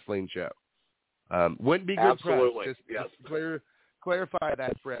local wrestling show. Wouldn't be good. Absolutely. Just clarify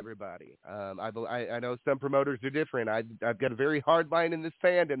that for everybody. I know some promoters are different. I've got a very hard line in the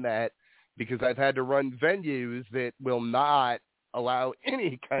sand in that because I've had to run venues that will not allow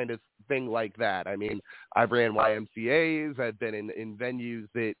any kind of thing like that. I mean, I've ran YMCAs. I've been in venues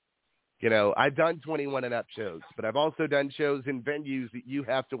that, I've done 21 and up shows, but I've also done shows in venues that you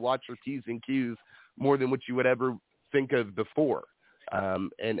have to watch your P's and Q's more than what you would ever think of before.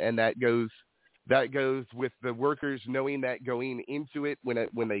 And that goes with the workers knowing that going into it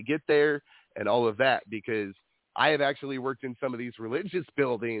when they get there and all of that, because I have actually worked in some of these religious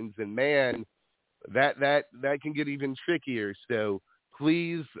buildings, and man, that can get even trickier. So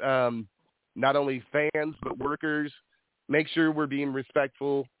please, not only fans but workers, make sure we're being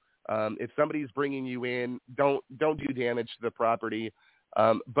respectful. If somebody's bringing you in, don't do damage to the property.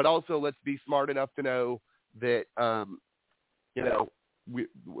 But also, let's be smart enough to know that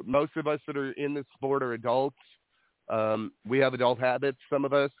most of us that are in this sport are adults. We have adult habits. Some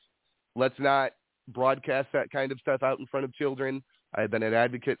of us. Let's not broadcast that kind of stuff out in front of children. I've been an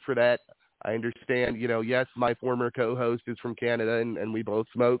advocate for that. I understand, yes, my former co-host is from Canada and we both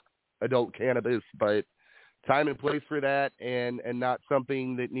smoke adult cannabis, but time and place for that and not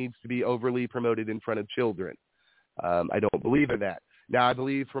something that needs to be overly promoted in front of children. I don't believe in that. Now, I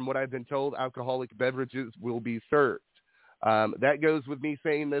believe from what I've been told, alcoholic beverages will be served. That goes with me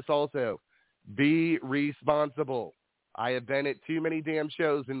saying this also. Be responsible. I have been at too many damn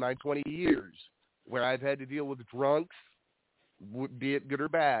shows in my 20 years where I've had to deal with drunks, be it good or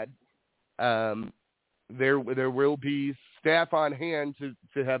bad. There will be staff on hand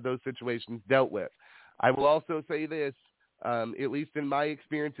to have those situations dealt with. I will also say this, at least in my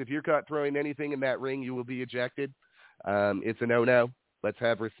experience, if you're caught throwing anything in that ring, you will be ejected. It's a no-no. Let's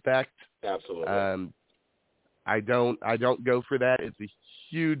have respect. Absolutely. I don't go for that. It's a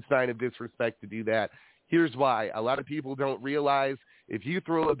huge sign of disrespect to do that. Here's why. A lot of people don't realize if you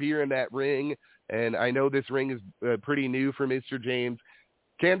throw a beer in that ring, and I know this ring is pretty new for Mr. James,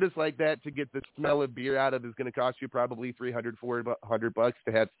 canvas like that to get the smell of beer out of is going to cost you probably $300, $400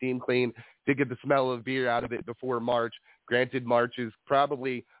 to have steam clean, to get the smell of beer out of it before March. Granted, March is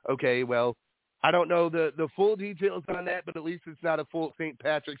probably, okay, well, I don't know the full details on that, but at least it's not a full St.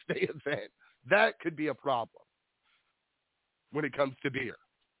 Patrick's Day event. That could be a problem when it comes to beer.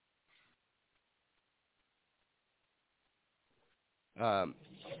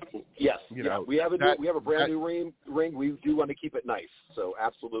 Yes, we have a brand new ring. We do want to keep it nice, so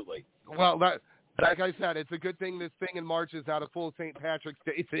absolutely. Well, Like I said, it's a good thing this thing in March is not a full St. Patrick's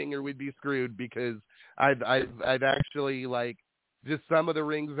Day thing, or we'd be screwed, because I've actually, like, just some of the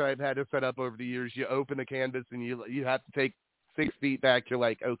rings that I've had to set up over the years, you open the canvas and you have to take 6 feet back. You're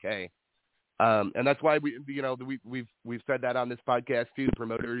like, okay. And that's why we've said that on this podcast too.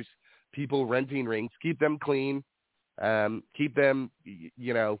 Promoters, people renting rings, keep them clean, keep them.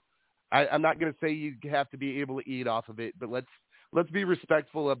 I'm not going to say you have to be able to eat off of it, but let's be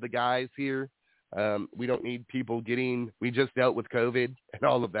respectful of the guys here. We don't need people we just dealt with COVID and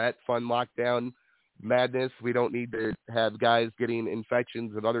all of that fun lockdown madness. We don't need to have guys getting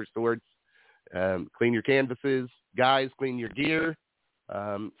infections of other sorts. Clean your canvases, guys, clean your gear.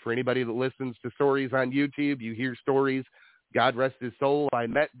 For anybody that listens to stories on YouTube, you hear stories. God rest his soul, I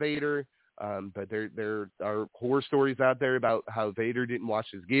met Vader. But there are horror stories out there about how Vader didn't wash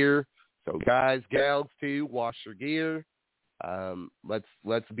his gear. So guys, gals too, wash your gear.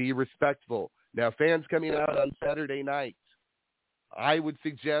 Let's be respectful. Now, fans coming out on Saturday night, I would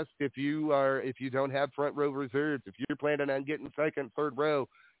suggest if you don't have front row reserved, if you're planning on getting second, third row,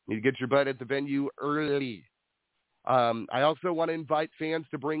 you need to get your butt at the venue early. I also want to invite fans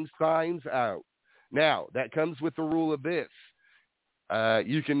to bring signs out. Now, that comes with the rule of this.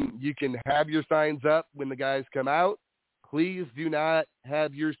 You can have your signs up when the guys come out. Please do not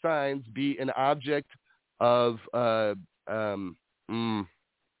have your signs be an object of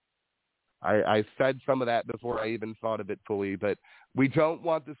I said some of that before I even thought of it fully, but we don't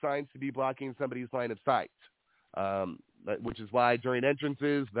want the signs to be blocking somebody's line of sight, which is why during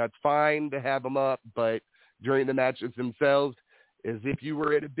entrances, that's fine to have them up, but during the matches themselves, as if you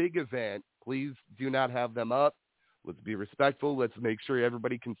were at a big event, please do not have them up. Let's be respectful. Let's make sure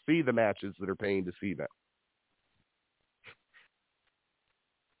everybody can see the matches that are paying to see them.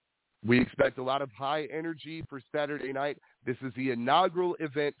 We expect a lot of high energy for Saturday night. This is the inaugural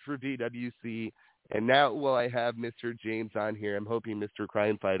event for VWC. And now, while I have Mr. James on here, I'm hoping Mr.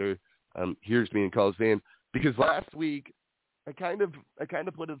 Crime Fighter hears me and calls in, because last week I kind of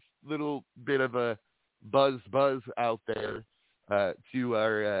put a little bit of a buzz out there to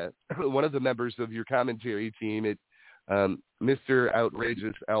our one of the members of your commentary team, Mr.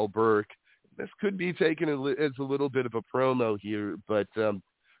 Outrageous Al Burke. This could be taken as a little bit of a promo here, but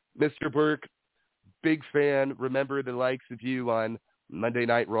Mr. Burke, big fan. Remember the likes of you on Monday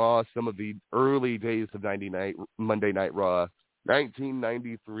Night Raw, some of the early days of Monday Night Raw,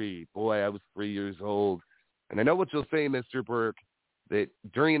 1993. Boy, I was 3 years old. And I know what you'll say, Mr. Burke, that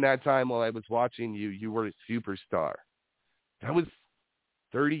during that time while I was watching you, you were a superstar. That was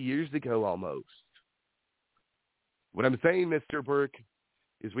 30 years ago almost. What I'm saying, Mr. Burke,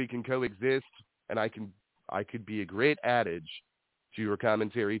 is we can coexist, and I could be a great adage to your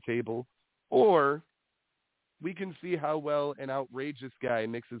commentary table, or we can see how well an outrageous guy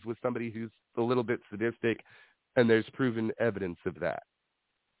mixes with somebody who's a little bit sadistic, and there's proven evidence of that.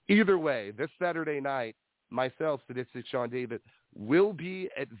 Either way, this Saturday night, myself, Sadistic Sean David, will be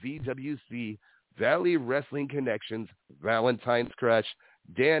at VWC, Valley Wrestling Connections, Valentine's Crush,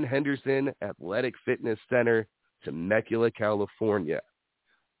 Dan Henderson Athletic Fitness Center, Temecula, California.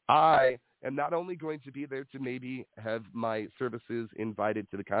 I am not only going to be there to maybe have my services invited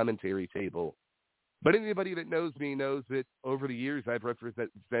to the commentary table, but anybody that knows me knows that over the years I've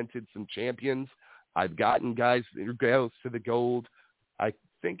represented some champions. I've gotten guys to the gold. I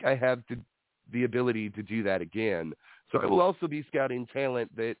think I have the ability to do that again. So I will also be scouting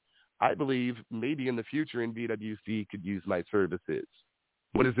talent that I believe maybe in the future in VWC could use my services.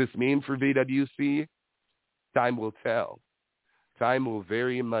 What does this mean for VWC? Time will tell. Time will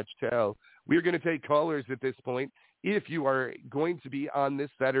very much tell. We're going to take callers at this point. If you are going to be on this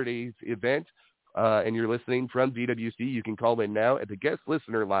Saturday's event and you're listening from VWC, you can call in now at the guest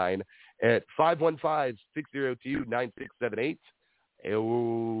listener line at 515-602-9678.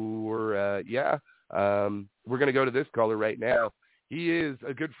 We're going to go to this caller right now. He is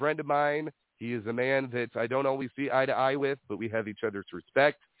a good friend of mine. He is a man that I don't always see eye to eye with, but we have each other's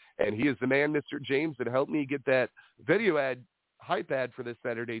respect. And he is the man, Mr. James, that helped me get that video hype ad for this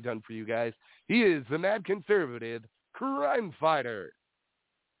Saturday done for you guys. He is the mad conservative crime fighter.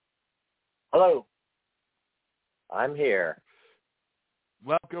 Hello. I'm here.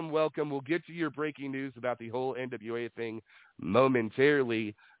 Welcome. We'll get to your breaking news about the whole NWA thing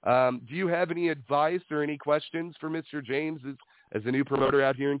momentarily. Do you have any advice or any questions for Mr. James as a new promoter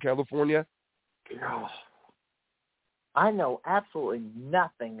out here in California? Oh, I know absolutely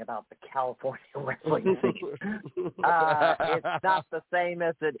nothing about the California wrestling scene. It's not the same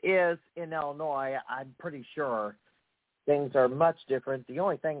as it is in Illinois. I'm pretty sure things are much different. The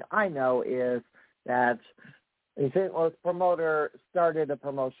only thing I know is that a St. Louis promoter started a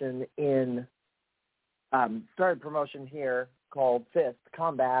promotion in started a promotion here called Fist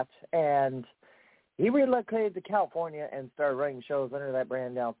Combat, and he relocated to California and started running shows under that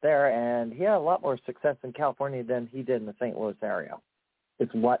brand out there, and he had a lot more success in California than he did in the St. Louis area.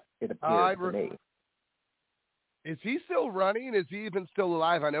 It's what it appears to me. Is he still running? Is he even still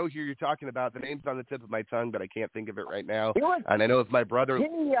alive? I know who you're talking about. The name's on the tip of my tongue, but I can't think of it right now. And I know if my brother...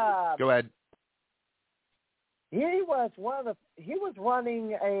 Go ahead. He was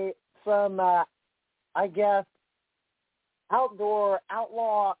running some I guess, outdoor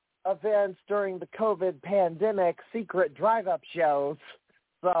outlaw events during the COVID pandemic, secret drive-up shows.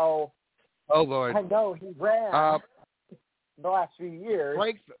 So, oh Lord, I know he ran the last few years.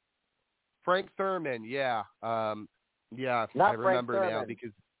 Frank Thurman, yeah, yeah, Not I remember Frank now Thurman.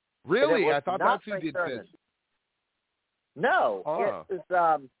 because really, I thought that's who Frank did Thurman. this. No, it is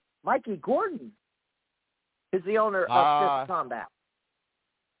Mikey Gordon is the owner of Fist Combat.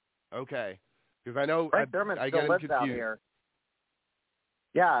 Okay, because I know Frank Thurman I still get lives confused. out here.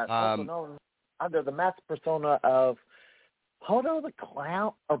 Yeah, also known under the mask persona of Poto the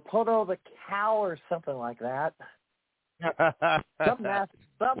Clown or Poto the Cow or something like that. Some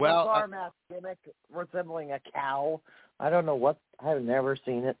bizarre mask gimmick resembling a cow. I don't know what. I've never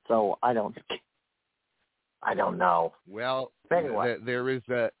seen it, so I don't know. Well, anyway, there is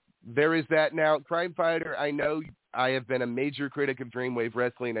that now. Crime Fighter, I know I have been a major critic of Dreamwave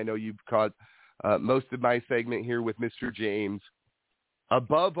Wrestling. I know you've caught most of my segment here with Mr. James.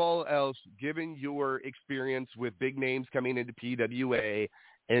 Above all else, given your experience with big names coming into PWA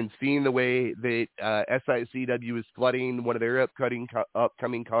and seeing the way that SICW is flooding one of their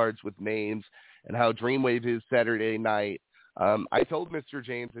upcoming cards with names and how Dreamwave is Saturday night, I told Mr.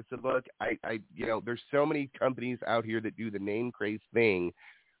 James, I said, look, I there's so many companies out here that do the name craze thing.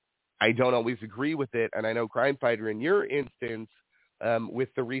 I don't always agree with it. And I know Crime Fighter, in your instance, with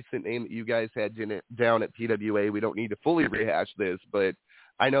the recent name that you guys had down at PWA, we don't need to fully rehash this, but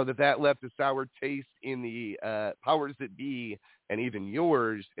I know that left a sour taste in the powers that be and even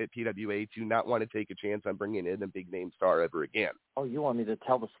yours at PWA to not want to take a chance on bringing in a big name star ever again. Oh, you want me to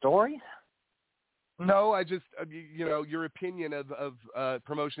tell the story? No, I just, your opinion of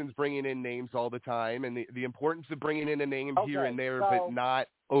promotions bringing in names all the time and the importance of bringing in a name here and there, but not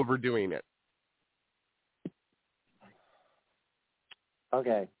overdoing it.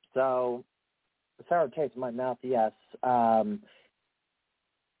 Okay, so sour taste in my mouth, yes.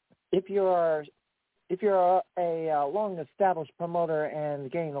 If you're a long-established promoter and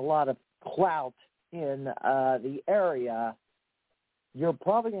gaining a lot of clout in the area, you're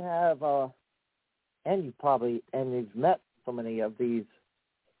probably going to have and you've met so many of these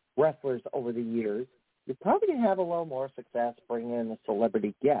wrestlers over the years, you're probably going to have a little more success bringing in a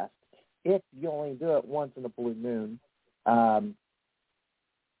celebrity guest if you only do it once in a blue moon.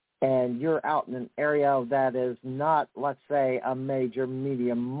 And you're out in an area that is not, let's say, a major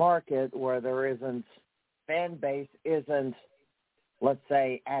media market where there isn't, fan base isn't, let's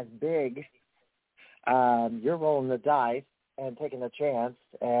say, as big, you're rolling the dice and taking a chance.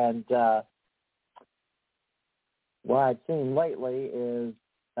 And what I've seen lately is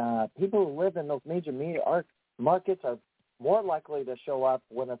people who live in those major media markets are more likely to show up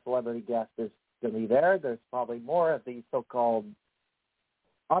when a celebrity guest is going to be there. There's probably more of these so-called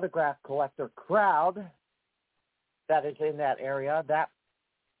autograph collector crowd that is in that area that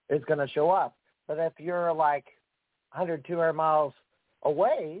is going to show up. But if you're like 100, 200 miles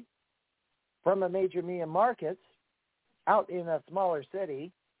away from a major media market out in a smaller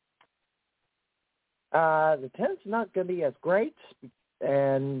city, the attendance not going to be as great,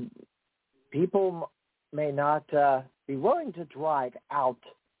 and people may not be willing to drive out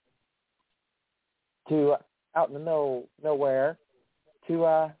in the middle nowhere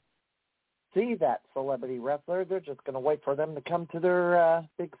to see that celebrity wrestler. They're just going to wait for them to come to their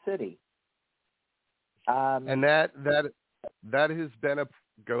big city. And that has been a...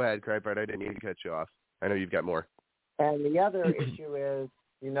 Go ahead, Cripart. I didn't mean to cut you off. I know you've got more. And the other issue is,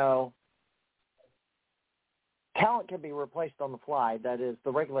 talent can be replaced on the fly. That is,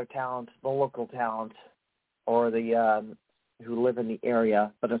 the regular talent, the local talent, or the who live in the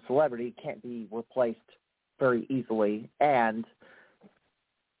area. But a celebrity can't be replaced very easily, and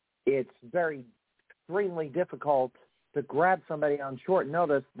it's extremely difficult to grab somebody on short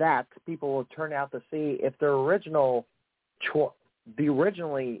notice that people will turn out to see if their originally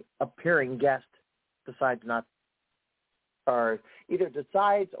appearing guest decides not, or either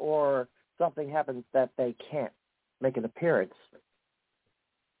decides or something happens that they can't make an appearance.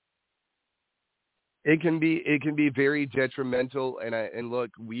 It can be very detrimental, and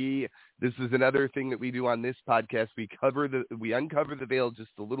look, this is another thing that we do on this podcast. We uncover the veil just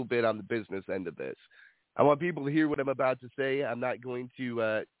a little bit on the business end of this. I want people to hear what I'm about to say. I'm not going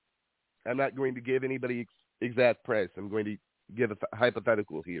to give anybody exact price. I'm going to give a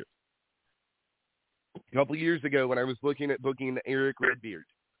hypothetical here. A couple years ago, when I was looking at booking Eric Redbeard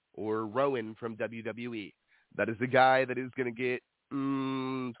or Rowan from WWE, that is the guy that is going to get,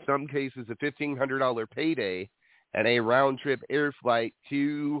 some cases, a $1,500 payday and a round-trip air flight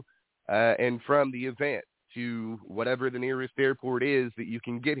to and from the event to whatever the nearest airport is that you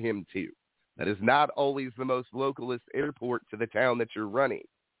can get him to. That is not always the most localist airport to the town that you're running.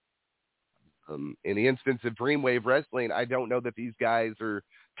 In the instance of Dreamwave Wrestling, I don't know that these guys are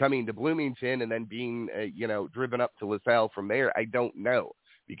coming to Bloomington and then being, driven up to LaSalle from there. I don't know,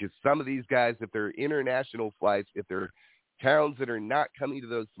 because some of these guys, if they're international flights, if they're towns that are not coming to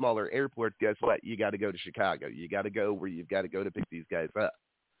those smaller airports, guess what? You got to go to Chicago. You got to go where you've got to go to pick these guys up.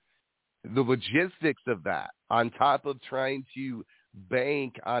 The logistics of that, on top of trying to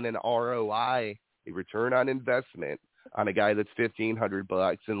bank on an ROI, a return on investment, on a guy that's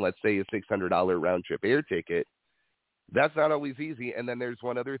 $1,500 and let's say a $600 round trip air ticket, that's not always easy. And then there's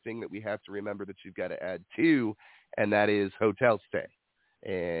one other thing that we have to remember that you've got to add too, and that is hotel stay.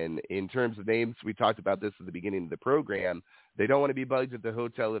 And in terms of names, we talked about this at the beginning of the program. They don't want to be bugged at the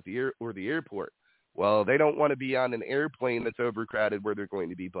hotel at the airport. Well, they don't want to be on an airplane that's overcrowded where they're going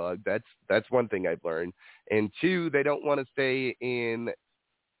to be bugged. That's one thing I've learned. And two, they don't want to stay in.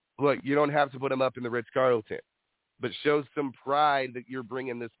 Look, you don't have to put them up in the Ritz-Carlton, but show some pride that you're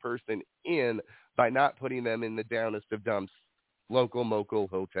bringing this person in by not putting them in the downest of dumps local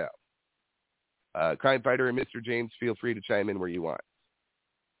hotel. Crime Fighter and Mr. James, feel free to chime in where you want.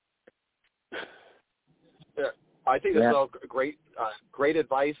 Yeah, I think that's all great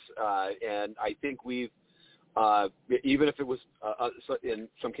advice, and I think we've, even if it was in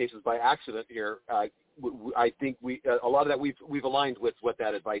some cases by accident here, I think a lot of that we've aligned with what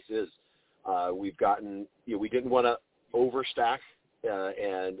that advice is. We've gotten, we didn't want to overstack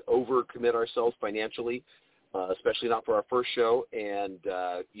and overcommit ourselves financially, especially not for our first show. And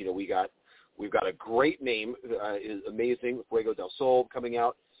we've got a great name, is amazing, Fuego del Sol coming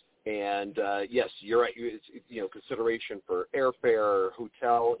out. And yes, you're right. It's, consideration for airfare,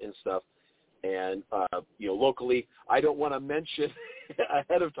 hotel, and stuff. And locally, I don't want to mention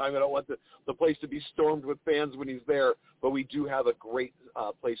ahead of time. I don't want the place to be stormed with fans when he's there. But we do have a great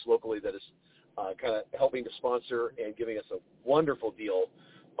place locally that is kind of helping to sponsor and giving us a wonderful deal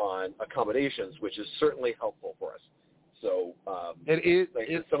on accommodations, which is certainly helpful for us. So some of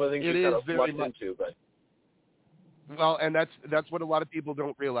the things we kind of lucked into, but. Well, and that's what a lot of people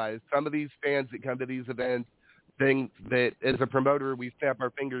don't realize. Some of these fans that come to these events think that as a promoter, we snap our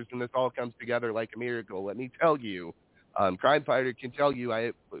fingers and this all comes together like a miracle. Let me tell you, Crime Fighter can tell you,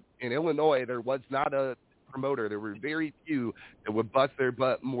 in Illinois, there was not a promoter. There were very few that would bust their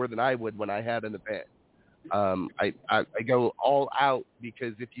butt more than I would when I had an event. I go all out,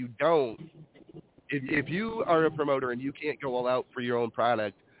 because if you don't, if you are a promoter and you can't go all out for your own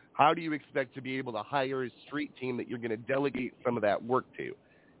product, how do you expect to be able to hire a street team that you're going to delegate some of that work to?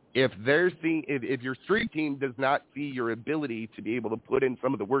 If your street team does not see your ability to be able to put in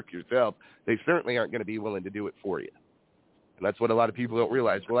some of the work yourself, they certainly aren't going to be willing to do it for you. And that's what a lot of people don't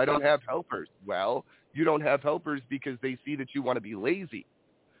realize. Well, I don't have helpers. Well, you don't have helpers because they see that you want to be lazy.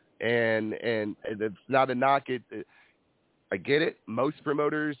 And it's not a knock. I get it. Most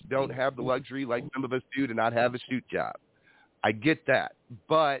promoters don't have the luxury like some of us do to not have a shoot job. I get that,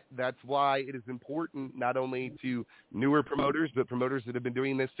 but that's why it is important not only to newer promoters, but promoters that have been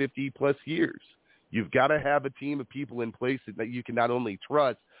doing this 50-plus years. You've got to have a team of people in place that you can not only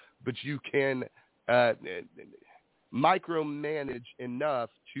trust, but you can micromanage enough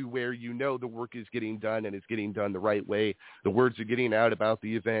to where the work is getting done and it's getting done the right way. The words are getting out about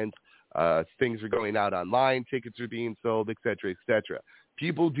the event. Things are going out online. Tickets are being sold, et cetera, et cetera.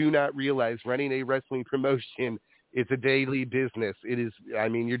 People do not realize running a wrestling promotion, it's a daily business. It is,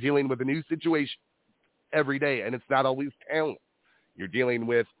 you're dealing with a new situation every day, and it's not always talent. You're dealing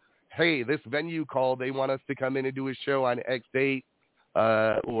with, hey, this venue called, they want us to come in and do a show on X date,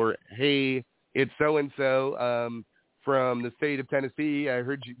 or, hey, it's so-and-so from the state of Tennessee. I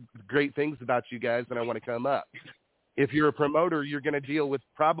heard great things about you guys, and I want to come up. If you're a promoter, you're going to deal with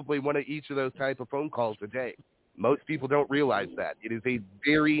probably one of each of those type of phone calls a day. Most people don't realize that. It is a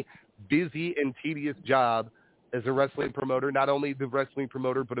very busy and tedious job as a wrestling promoter, not only the wrestling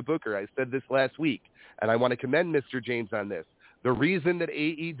promoter, but a booker. I said this last week, and I want to commend Mr. James on this. The reason that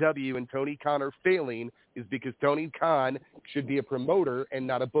AEW and Tony Khan are failing is because Tony Khan should be a promoter and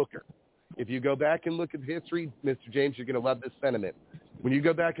not a booker. If you go back and look at history, Mr. James, you're going to love this sentiment. When you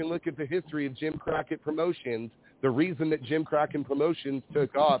go back and look at the history of Jim Crockett Promotions, The reason that Jim Crockett Promotions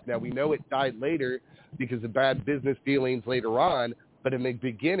took off, now we know it died later because of bad business dealings later on, but in the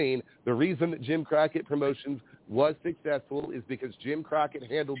beginning, the reason that Jim Crockett Promotions was successful is because Jim Crockett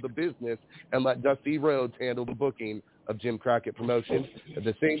handled the business and let Dusty Rhodes handle the booking of Jim Crockett Promotions. And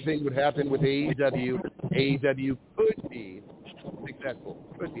the same thing would happen with AEW. AEW could be successful.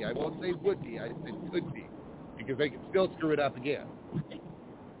 Could be. I won't say would be. I said could be, because they could still screw it up again.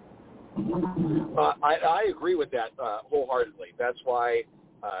 I agree with that wholeheartedly. That's why,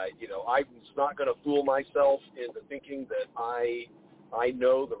 I was not going to fool myself into thinking that I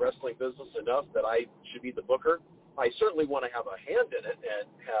know the wrestling business enough that I should be the booker. I certainly want to have a hand in it and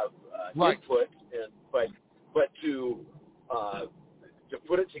have input, but to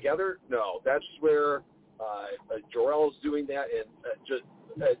put it together, no. That's where Jor-El's doing that, and just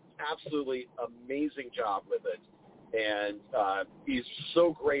an absolutely amazing job with it. And he's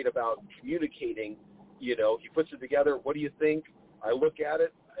so great about communicating. He puts it together. What do you think? I look at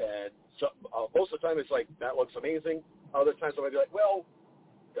it, and so, most of the time it's like, that looks amazing. Other times I might be like, well,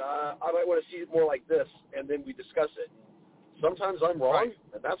 I might want to see it more like this, and then we discuss it. Sometimes I'm wrong,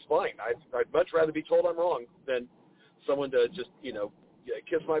 and that's fine. I'd much rather be told I'm wrong than someone to just,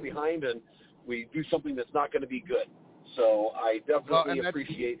 kiss my behind and we do something that's not going to be good. So I definitely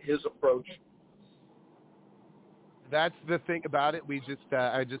appreciate his approach. That's the thing about it.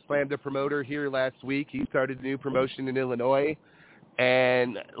 I just slammed a promoter here last week. He started a new promotion in Illinois.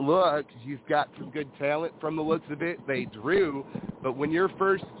 And look, he's got some good talent from the looks of it. They drew. But when your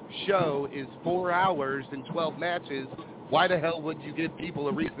first show is 4 hours and 12 matches, why the hell would you give people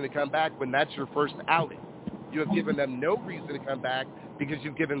a reason to come back when that's your first outing? You have given them no reason to come back because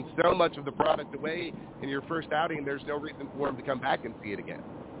you've given so much of the product away in your first outing. There's no reason for them to come back and see it again.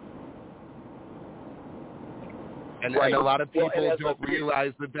 And a lot of people don't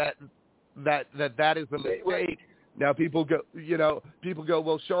realize that is a mistake. Now people go,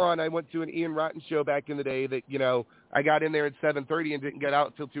 well, Sean, I went to an Ian Rotten show back in the day that, I got in there at 7:30 and didn't get out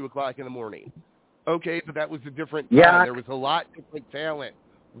until 2 o'clock in the morning. Okay, but that was a different time. Yeah. There was a lot different talent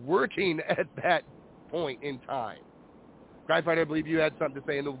working at that point in time. Cryfighter, I believe you had something to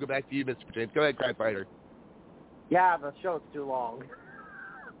say, and then we'll go back to you, Mr. James. Go ahead, Cryfighter. Yeah, the show's too long.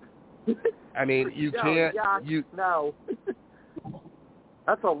 I mean, you can't. No.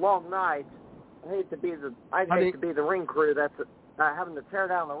 That's a long night. I'd hate to be the ring crew that's having to tear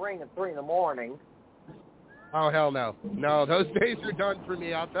down the ring at 3 in the morning. Oh, hell no. No, those days are done for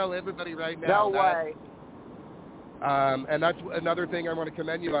me. I'll tell everybody right now. No way. And that's another thing I want to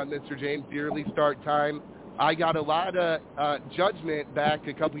commend you on, Mr. James, the early start time. I got a lot of judgment back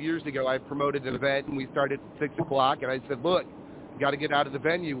a couple years ago. I promoted an event, and we started at 6 o'clock, and I said, look, we got to get out of the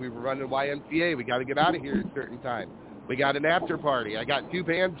venue. We were running YMCA. We got to get out of here at a certain time. We got an after party. I got 2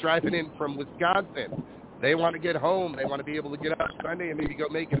 bands driving in from Wisconsin. They want to get home. They want to be able to get up Sunday and maybe go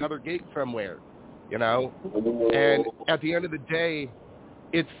make another gig somewhere, And at the end of the day,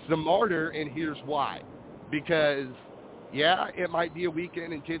 it's smarter, and here's why. Because, yeah, it might be a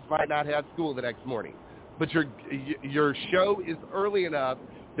weekend and kids might not have school the next morning. But your show is early enough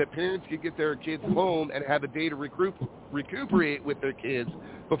that parents can get their kids home and have a day to recuperate with their kids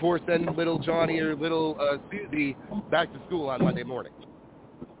before sending little Johnny or little Susie back to school on Monday morning.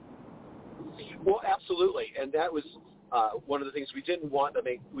 Well, absolutely, and that was one of the things we didn't want to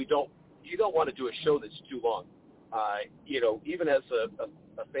make. You don't want to do a show that's too long. Even as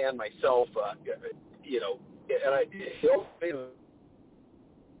a fan myself, and I made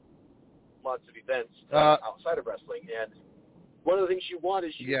lots of events outside of wrestling, and one of the things you want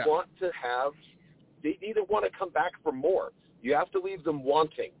is want to have. They either want to come back for more. You have to leave them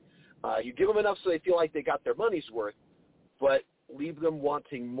wanting. You give them enough so they feel like they got their money's worth, but leave them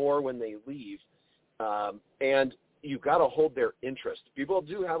wanting more when they leave. And you've got to hold their interest. People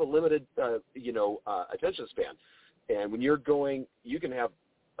do have a limited, attention span. And when you're going, you can have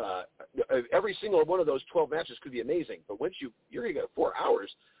every single one of those 12 matches could be amazing. But once you're going to get 4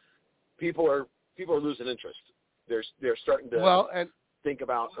 hours, people are losing interest. They're starting to think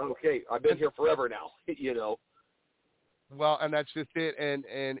about, okay, I've been here forever now, Well, and that's just it. And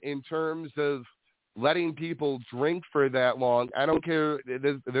in terms of letting people drink for that long, I don't care.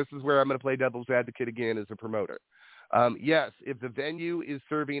 This is where I'm going to play devil's advocate again as a promoter. Yes, if the venue is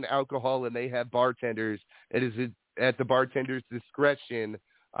serving alcohol and they have bartenders, it is at the bartender's discretion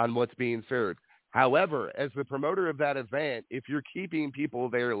on what's being served. However, as the promoter of that event, if you're keeping people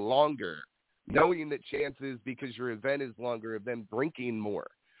there longer, knowing that chances, because your event is longer, of them drinking more,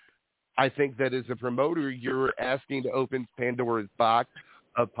 I think that as a promoter, you're asking to open Pandora's box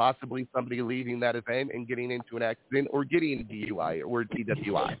of possibly somebody leaving that event and getting into an accident or getting DUI or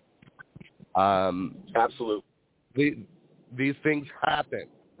DWI. Absolutely. these things happen,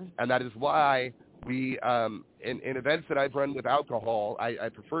 and that is why we in events that I've run with alcohol, I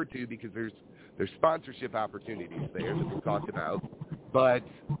prefer to, because there's sponsorship opportunities there that we've talked about, but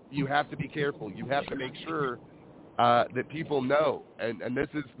you have to be careful. You have to make sure that people know, and this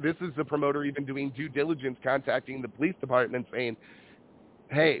is the promoter even doing due diligence, contacting the police department saying,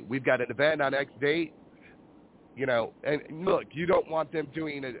 hey, we've got an event on X date, and look, you don't want them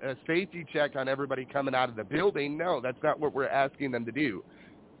doing a safety check on everybody coming out of the building. No, that's not what we're asking them to do.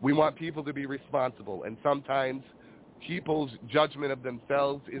 We want people to be responsible, and sometimes people's judgment of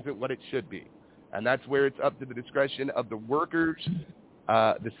themselves isn't what it should be, and that's where it's up to the discretion of the workers,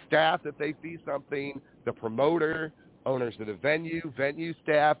 the staff if they see something, the promoter, owners of the venue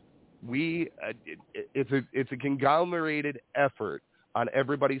staff. It's a conglomerated effort on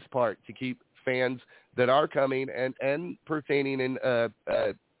everybody's part to keep fans that are coming and pertaining in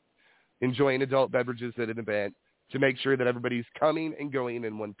enjoying adult beverages at an event, to make sure that everybody's coming and going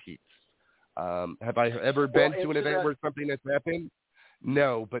in one piece. Have I ever been to an event where something has happened?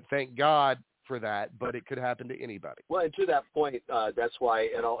 No, but thank God for that, but it could happen to anybody. Well, and to that point, that's why,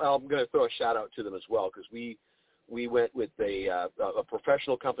 and I'm going to throw a shout out to them as well, because we went with a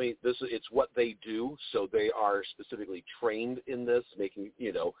professional company. It's what they do, so they are specifically trained in this, making,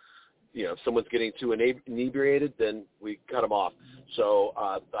 if someone's getting too inebriated, then we cut them off. So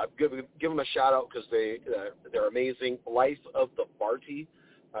give them a shout out, because they're amazing. Life of the Barty,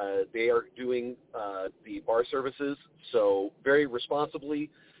 they are doing the bar services, so very responsibly,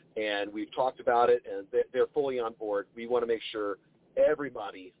 and we've talked about it, and they're fully on board. We want to make sure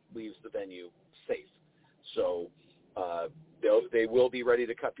everybody leaves the venue safe. So they will be ready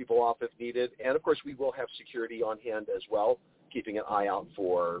to cut people off if needed, and of course we will have security on hand as well, keeping an eye out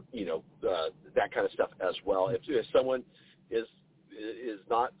for that kind of stuff as well. If someone is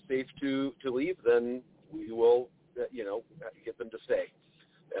not safe to leave, then we will get them to stay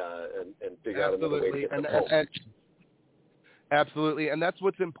and figure out another way to get them home. Absolutely, and that's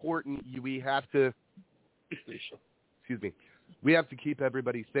what's important. We have to we have to keep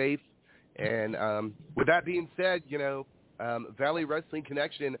everybody safe. And with that being said, Valley Wrestling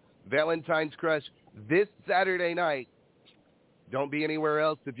Connection, Valentine's Crush, this Saturday night. Don't be anywhere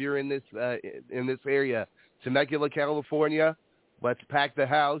else if you're in this area. Temecula, California. Let's pack the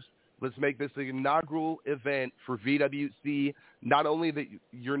house. Let's make this the inaugural event for VWC. Not only that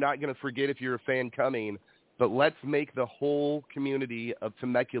you're not going to forget if you're a fan coming, but let's make the whole community of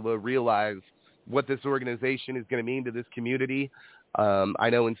Temecula realize what this organization is going to mean to this community. I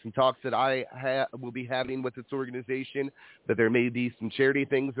know in some talks that I will be having with this organization that there may be some charity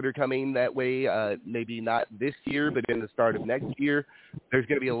things that are coming that way, maybe not this year, but in the start of next year. There's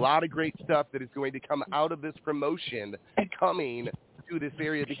going to be a lot of great stuff that is going to come out of this promotion coming to this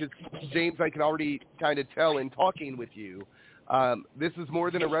area, because, James, I can already kind of tell in talking with you, this is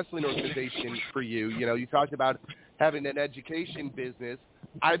more than a wrestling organization for you. You talked about having an education business.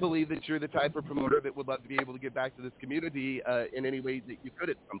 I believe that you're the type of promoter that would love to be able to give back to this community in any way that you could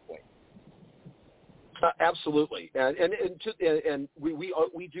at some point. Absolutely, and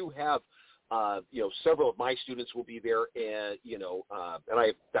we do have several of my students will be there, and and I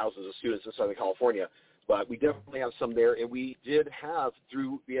have thousands of students in Southern California, but we definitely have some there, and we did have,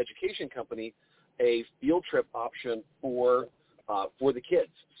 through the education company, a field trip option for the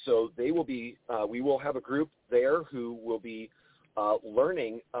kids. So they will be we will have a group there who will be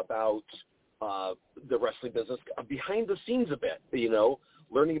learning about the wrestling business behind the scenes a bit,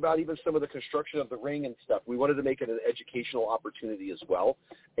 learning about even some of the construction of the ring and stuff. We wanted to make it an educational opportunity as well.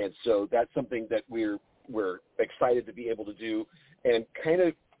 And so that's something that we're excited to be able to do and kind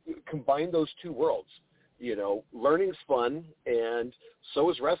of combine those two worlds. Learning's fun, and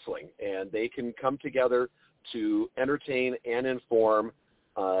so is wrestling, and they can come together to entertain and inform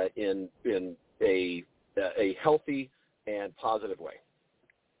in a healthy and positive way.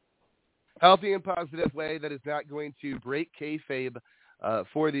 Healthy and positive way that is not going to break kayfabe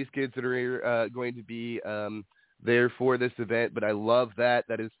for these kids that are going to be there for this event. But I love that.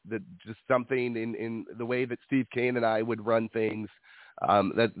 That is just something in the way that Steve Kane and I would run things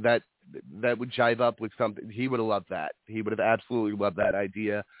that would jive up with something. He would have loved that. He would have absolutely loved that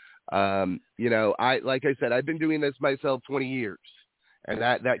idea. Like I said, I've been doing this myself 20 years. And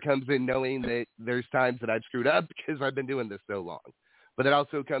that comes in knowing that there's times that I've screwed up because I've been doing this so long. But it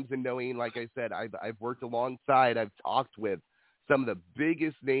also comes in knowing, like I said, I've worked alongside, I've talked with some of the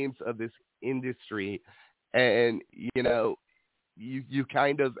biggest names of this industry. And, you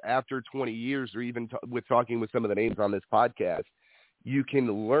kind of, after 20 years, or even with talking with some of the names on this podcast, you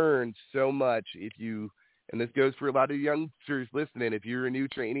can learn so much if you, and this goes for a lot of youngsters listening, if you're a new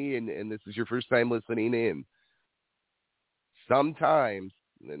trainee and this is your first time listening in, sometimes,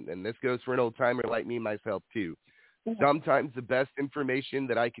 and this goes for an old timer like me myself too, sometimes the best information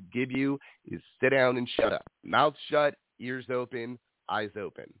that I could give you is sit down and shut up. Mouth shut, ears open, eyes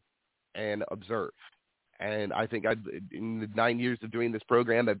open, and observe. And I think in the 9 years of doing this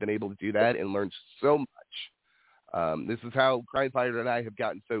program, I've been able to do that and learn so much. This is how Crime Fighter and I have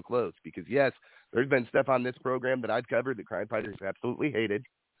gotten so close because, yes, there's been stuff on this program that I've covered that Crime Fighters absolutely hated,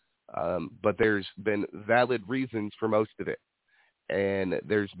 but there's been valid reasons for most of it. And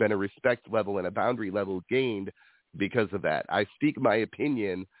there's been a respect level and a boundary level gained because of that. I speak my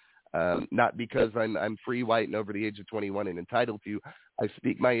opinion, not because I'm free, white, and over the age of 21 and entitled to. I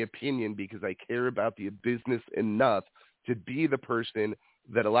speak my opinion because I care about the business enough to be the person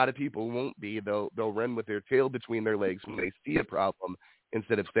that a lot of people won't be. They'll run with their tail between their legs when they see a problem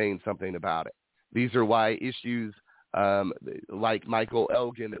instead of saying something about it. These are why issues like Michael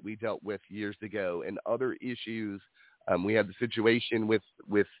Elgin that we dealt with years ago and other issues. We had the situation with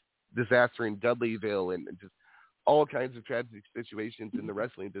disaster in Dudleyville and just all kinds of tragic situations in the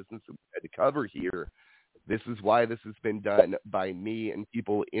wrestling business that we had to cover here. This is why this has been done by me and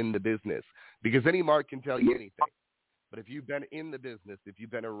people in the business, because any mark can tell you anything. But if you've been in the business, if you've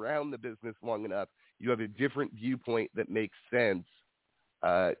been around the business long enough, you have a different viewpoint that makes sense.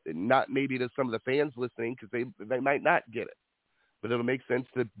 Not maybe to some of the fans listening because they might not get it, but it'll make sense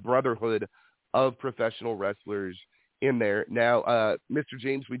to the brotherhood of professional wrestlers in there. Now, Mr.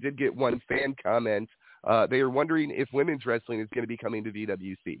 James, we did get one fan comment. They are wondering if women's wrestling is going to be coming to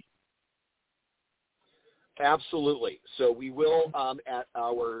VWC. Absolutely. So we will at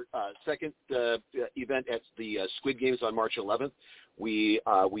our second event at the Squid Games on March 11th. We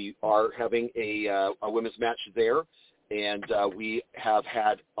are having a women's match there, and we have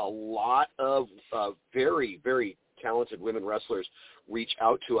had a lot of very, very talented women wrestlers reach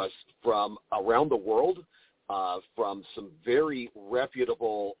out to us from around the world, from some very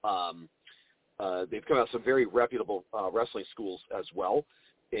reputable. They've come out of some very reputable wrestling schools as well,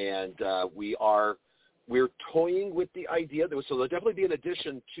 and we're toying with the idea. So there'll definitely be an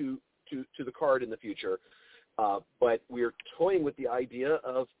addition to the card in the future, but we're toying with the idea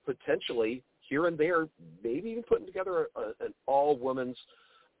of potentially here and there, maybe even putting together an all-women's,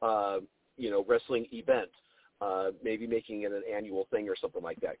 wrestling event, maybe making it an annual thing or something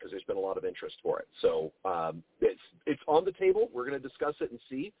like that, because there's been a lot of interest for it. So it's on the table. We're going to discuss it and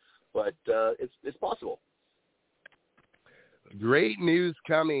see, but it's possible. Great news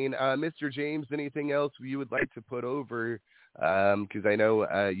coming. Mr. James, anything else you would like to put over? Because I know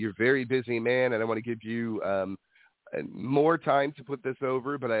you're a very busy man, and I want to give you more time to put this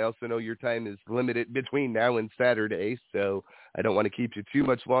over, but I also know your time is limited between now and Saturday, so I don't want to keep you too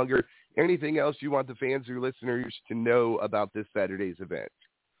much longer. Anything else you want the fans or listeners to know about this Saturday's event?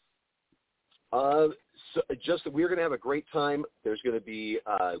 So just that we're going to have a great time. There's going to be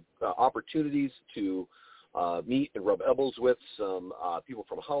opportunities to meet and rub elbows with some people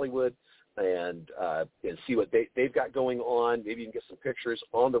from Hollywood and see what they've got going on. Maybe you can get some pictures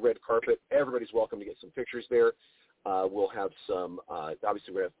on the red carpet. Everybody's welcome to get some pictures there. We'll have some,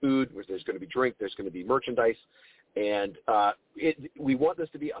 obviously we have food, there's going to be drink, there's going to be merchandise, and we want this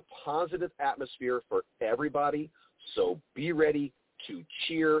to be a positive atmosphere for everybody, so be ready to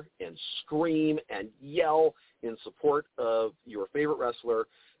cheer and scream and yell in support of your favorite wrestler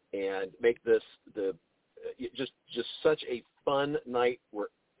and make this just such a fun night where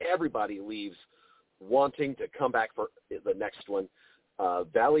everybody leaves wanting to come back for the next one.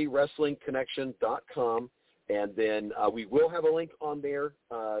 ValleyWrestlingConnection.com, and then we will have a link on there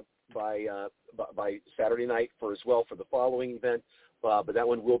by Saturday night for the following event, but that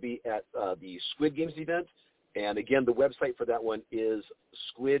one will be at the Squid Games event. And again, the website for that one is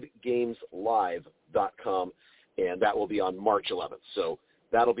squidgameslive.com, and that will be on March 11th. So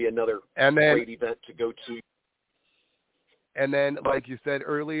that'll be another great event to go to. And then, like you said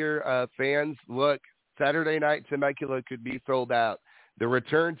earlier, fans, look, Saturday night Temecula could be sold out. The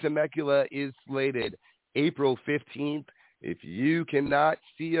return to Temecula is slated April 15th. If you cannot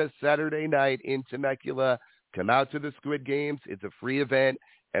see us Saturday night in Temecula, come out to the Squid Games. It's a free event.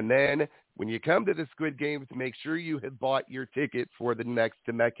 And then when you come to the Squid Games, make sure you have bought your ticket for the next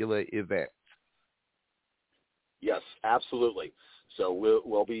Temecula event. Yes, absolutely. So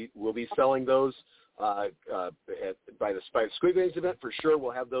we'll be selling those by the Squid Games event for sure.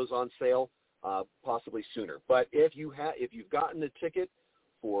 We'll have those on sale possibly sooner. But if you've gotten a ticket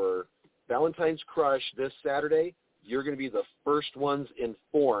for Valentine's Crush this Saturday, you're going to be the first ones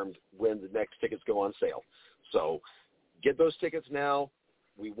informed when the next tickets go on sale. So get those tickets now.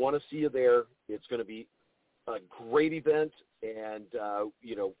 We want to see you there. It's going to be a great event, and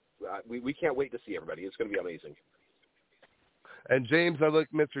we can't wait to see everybody. It's going to be amazing. And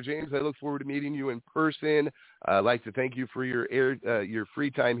Mr. James, I look forward to meeting you in person. I'd like to thank you for your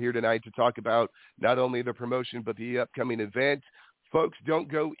free time here tonight to talk about not only the promotion but the upcoming event. Folks,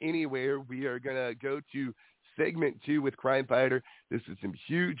 don't go anywhere. We are going to go to segment 2 with Crime Fighter. This is some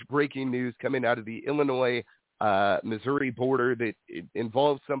huge breaking news coming out of the Illinois-Missouri border that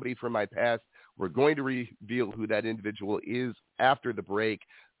involves somebody from my past. We're going to reveal who that individual is after the break.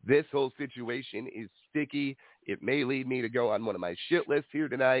 This whole situation is sticky. It may lead me to go on one of my shit lists here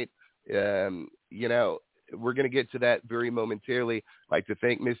tonight. We're going to get to that very momentarily. I'd like to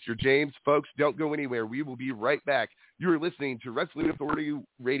thank Mr. James. Folks, don't go anywhere. We will be right back. You're listening to Wrestling Authority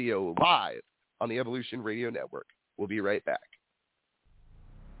Radio live on the Evolution Radio Network. We'll be right back.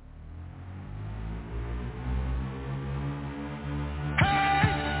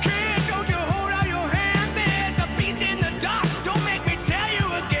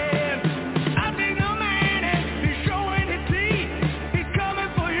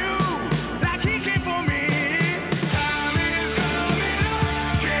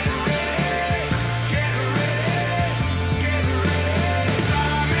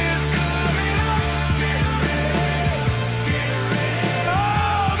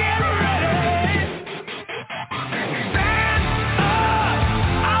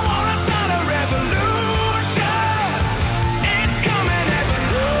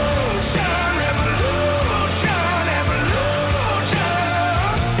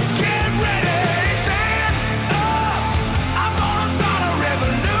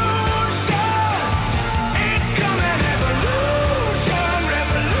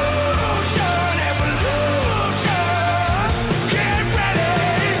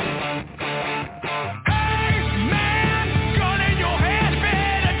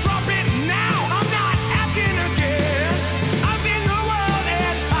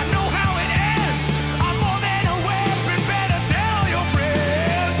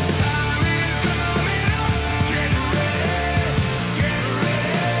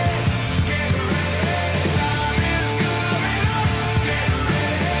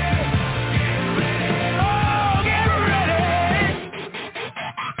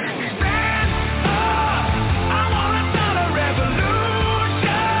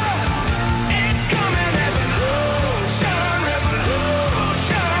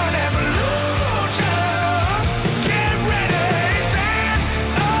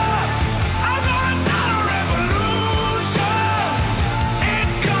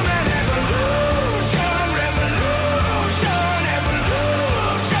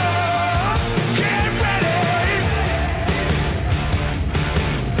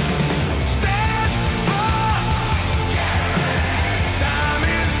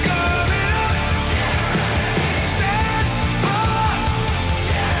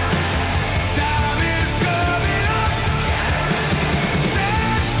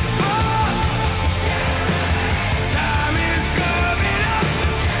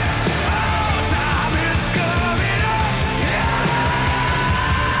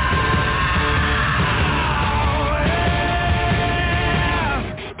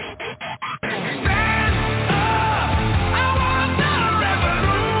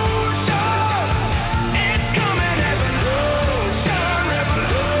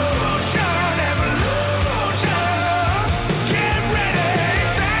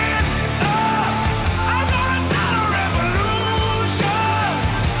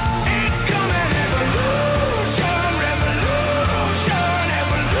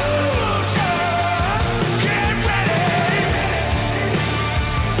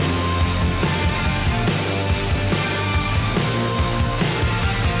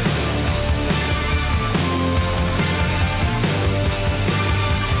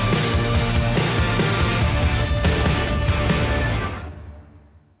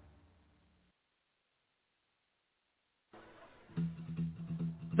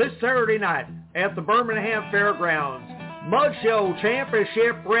 This Saturday night at the Birmingham Fairgrounds, Mud Show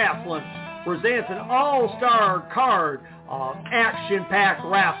Championship Wrestling presents an all-star card of action-packed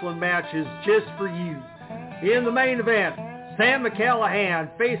wrestling matches just for you. In the main event, Sam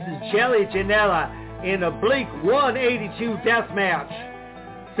McCallahan faces Jelly Janela in a bleak 182 death match.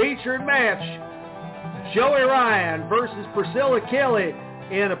 Featured match, Joey Ryan versus Priscilla Kelly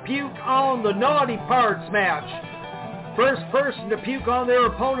in a puke on the naughty parts match. First person to puke on their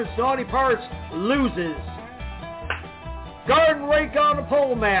opponent's naughty parts loses. Garden rake on a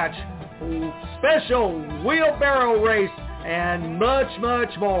pole match, special wheelbarrow race, and much, much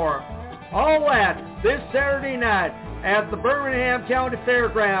more. All that this Saturday night at the Birmingham County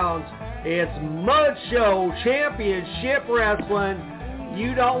Fairgrounds. It's Mud Show Championship Wrestling.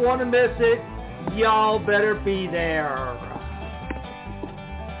 You don't want to miss it. Y'all better be there.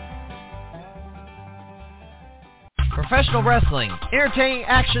 professional wrestling, entertaining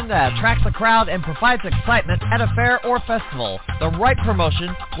action that attracts a crowd and provides excitement at a fair or festival. The right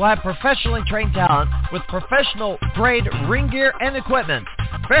promotion will have professionally trained talent with professional-grade ring gear and equipment.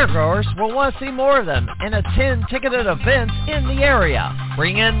 Fairgoers will want to see more of them and attend ticketed events in the area.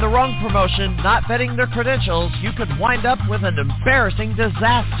 Bring in the wrong promotion, not vetting their credentials, you could wind up with an embarrassing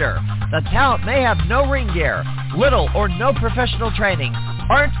disaster. The talent may have no ring gear, little or no professional training,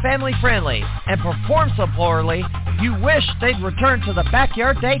 aren't family-friendly, and perform so poorly, you wish they'd return to the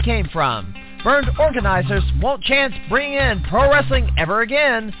backyard they came from. Burned organizers won't chance bringing in pro wrestling ever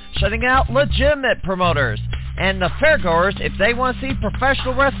again, shutting out legitimate promoters. And the fairgoers, if they want to see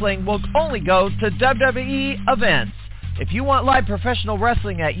professional wrestling, will only go to WWE events. If you want live professional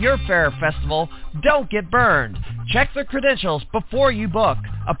wrestling at your fair festival, don't get burned. Check the credentials before you book.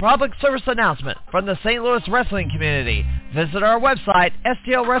 A public service announcement from the St. Louis wrestling community. Visit our website,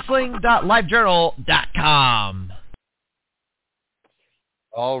 stlwrestling.livejournal.com.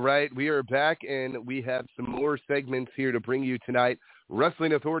 All right, we are back, and we have some more segments here to bring you tonight.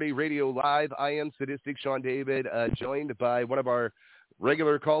 Wrestling Authority Radio Live. I am Sadistic Sean David, joined by one of our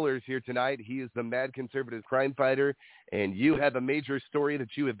regular callers here tonight. He is the Mad Conservative Crime Fighter, and you have a major story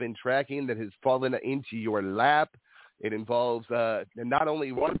that you have been tracking that has fallen into your lap. It involves not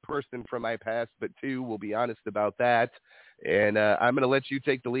only one person from my past, but two. We'll be honest about that. And I'm going to let you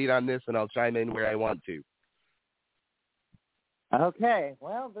take the lead on this, and I'll chime in where I want to. Okay,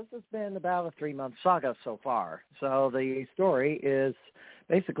 well, this has been about a 3-month saga so far. So the story is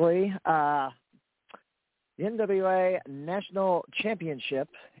basically the NWA National Championship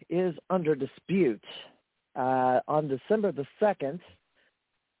is under dispute. On December the 2nd,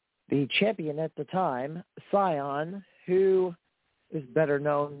 the champion at the time, Scion, who is better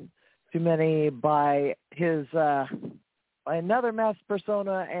known to many by his by another masked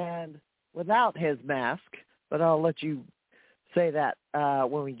persona and without his mask, but I'll let you say that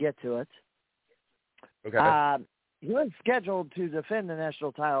when we get to it. Okay. He was scheduled to defend the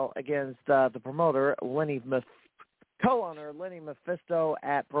national title against the promoter, co-owner Lenny Mephisto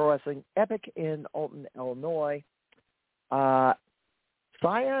at Pro Wrestling Epic in Alton, Illinois.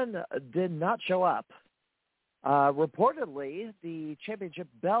 Scion did not show up. Reportedly, the championship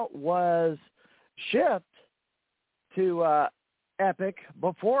belt was shipped to Epic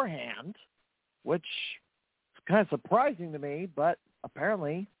beforehand, which kind of surprising to me, but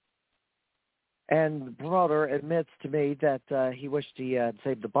apparently, and the promoter admits to me that he wished he had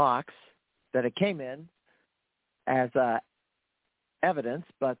saved the box that it came in as evidence,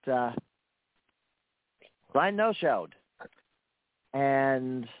 but I no-showed.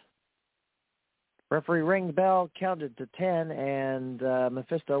 And referee rang the bell, counted to 10, and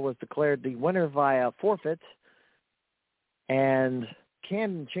Mephisto was declared the winner via forfeit, and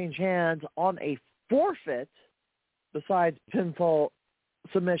can change hands on a forfeit besides pinfall,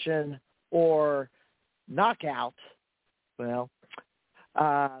 submission, or knockout. Well,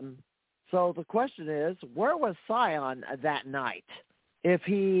 so the question is, where was Scion that night if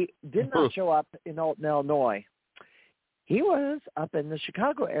he did not show up in Alton, Illinois? He was up in the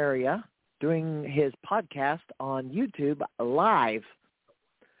Chicago area doing his podcast on YouTube live.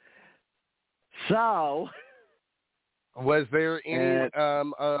 So was there any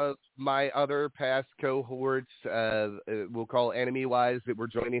of my other past cohorts, we'll call enemy-wise, that were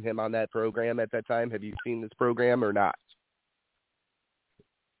joining him on that program at that time? Have you seen this program or not?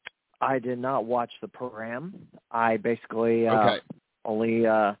 I did not watch the program. I basically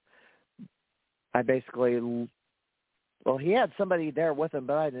well, he had somebody there with him,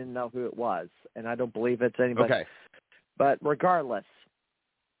 but I didn't know who it was, and I don't believe it's anybody. Okay. But regardless,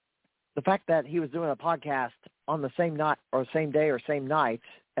 the fact that he was doing a podcast on the same night or same day or same night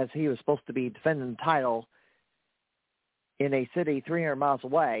as he was supposed to be defending the title in a city 300 miles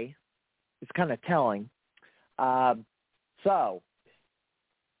away is kind of telling. So,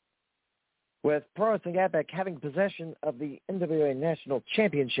 with Pro Wrestling Epic having possession of the NWA National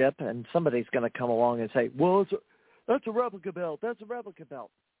Championship, and somebody's going to come along and say, well, that's a replica belt. That's a replica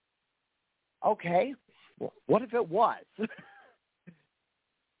belt. Okay. Well, what if it was?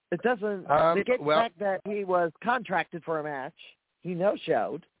 It doesn't negate the fact that he was contracted for a match. He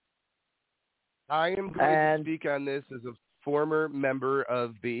no-showed. I am going to speak on this as a former member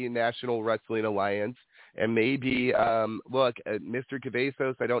of the National Wrestling Alliance. And maybe, look, Mr.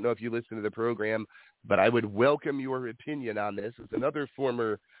 Cabezos, I don't know if you listen to the program, but I would welcome your opinion on this as another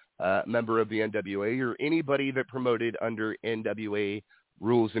former member of the NWA or anybody that promoted under NWA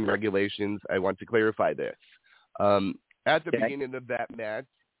rules and regulations. I want to clarify this. At the beginning of that match,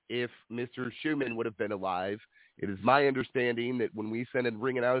 if Mr. Schumann would have been alive, it is my understanding that when we sent a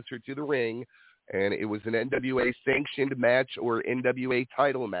ring announcer to the ring, and it was an NWA sanctioned match or NWA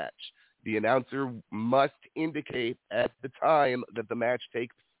title match. The announcer must indicate at the time that the match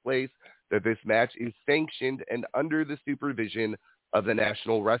takes place that this match is sanctioned and under the supervision of the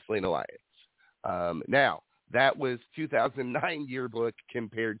National Wrestling Alliance. Now, that was 2009 yearbook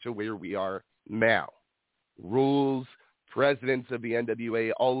compared to where we are now. Rules, presidents of the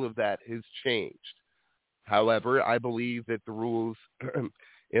NWA, all of that has changed. However, I believe that the rules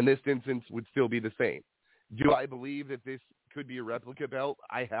in this instance would still be the same. Do I believe that this could be a replica belt?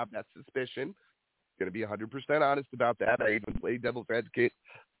 I have that suspicion. Going to be 100% honest about that. I even played devil's advocate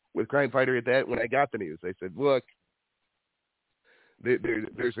with Crime Fighter at that when I got the news. I said, look,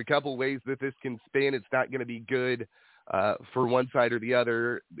 there's a couple ways that this can spin. It's not going to be good for one side or the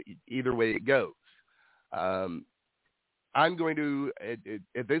other, either way it goes. I'm going to,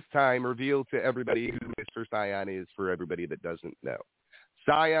 at this time, reveal to everybody who Mr. Scion is for everybody that doesn't know.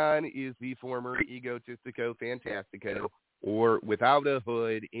 Scion is the former Egotistico Fantastico, or Without a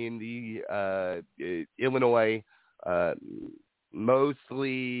Hood, in the Illinois,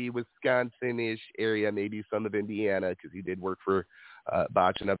 mostly Wisconsin-ish area, maybe some of Indiana, because he did work for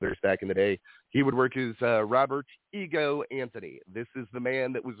Botch and others back in the day. He would work as Robert Ego Anthony. This is the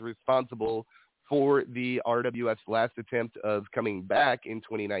man that was responsible for the RWF's last attempt of coming back in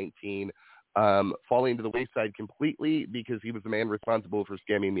 2019, falling to the wayside completely because he was the man responsible for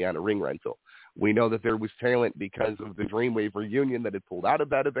scamming me on a ring rental. We know that there was talent because of the Dreamwave reunion that had pulled out of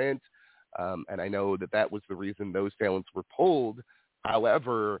that event, and I know that that was the reason those talents were pulled.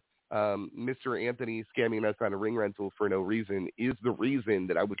 However, Mr. Anthony scamming us on a ring rental for no reason is the reason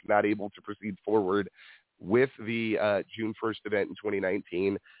that I was not able to proceed forward with the June 1st event in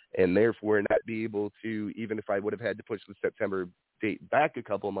 2019, and therefore not be able to, even if I would have had to push the September date back a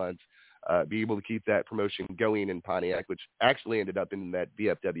couple months, be able to keep that promotion going in Pontiac, which actually ended up in that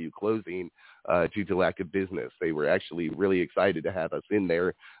VFW closing due to lack of business. They were actually really excited to have us in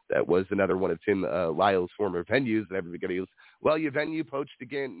there. That was another one of Tim Lyle's former venues, and everybody goes, well, your venue poached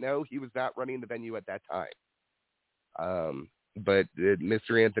again. No, he was not running the venue at that time. But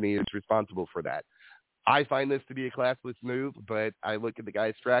Mr. Anthony is responsible for that. I find this to be a classless move, but I look at the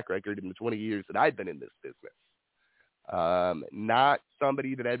guy's track record in the 20 years that I've been in this business. Not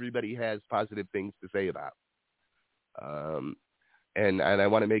somebody that everybody has positive things to say about. And I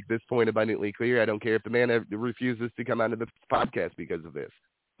want to make this point abundantly clear. I don't care if the man refuses to come onto the podcast because of this.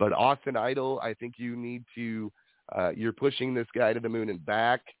 But Austin Idol, I think you need to, you're pushing this guy to the moon and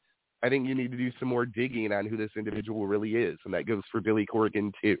back. I think you need to do some more digging on who this individual really is, and that goes for Billy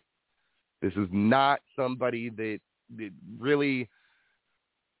Corgan too. This is not somebody that really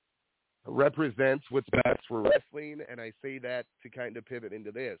represents what's best for wrestling, and I say that to kind of pivot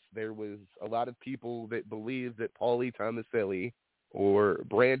into this. There was a lot of people that believed that Paulie Tomaselli or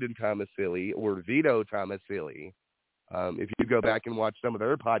Brandon Tomaselli or Vito Tomaselli, if you go back and watch some of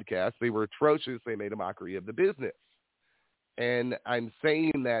their podcasts, they were atrocious. They made a mockery of the business. And I'm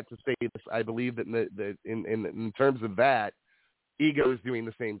saying that to say this. I believe that in terms of that, Ego is doing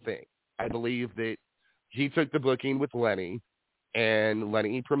the same thing. I believe that he took the booking with Lenny, and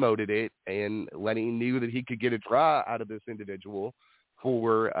Lenny promoted it, and Lenny knew that he could get a draw out of this individual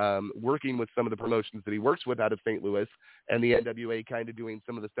for working with some of the promotions that he works with out of St. Louis, and the NWA kind of doing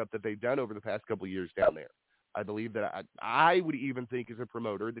some of the stuff that they've done over the past couple of years down there. I believe that I would even think as a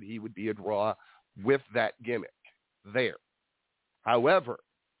promoter that he would be a draw with that gimmick there. However,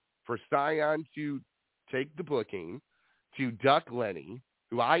 for Scion to take the booking, to duck Lenny,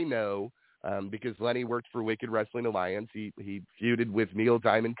 who I know because Lenny worked for Wicked Wrestling Alliance. He feuded with Neil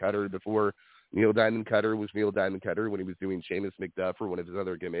Diamond Cutter before Neil Diamond Cutter was Neil Diamond Cutter when he was doing Sheamus McDuff or one of his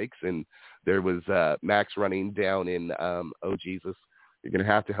other gimmicks. And there was Max running down in, oh, Jesus, you're going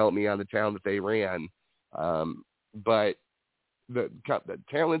to have to help me on the town that they ran. But the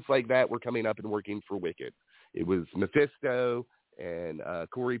talents like that were coming up and working for Wicked. It was Mephisto and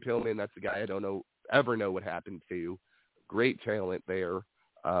Corey Pillman. That's the guy I don't ever know what happened to. Great talent there.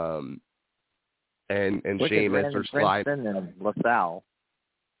 And Sheamus or Slide. And LaSalle.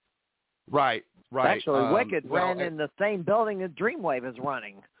 Right. Actually, Wicked ran in the same building that Dreamwave is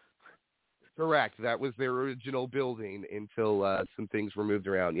running. Correct. That was their original building until some things were moved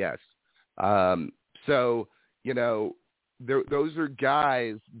around, yes. So, you know, those are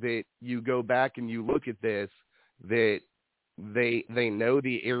guys that you go back and you look at this, that they know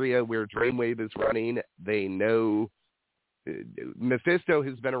the area where Dreamwave is running. They know Mephisto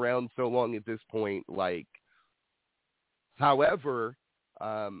has been around so long at this point, however,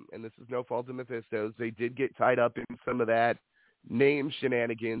 and this is no fault of Mephisto's, they did get tied up in some of that name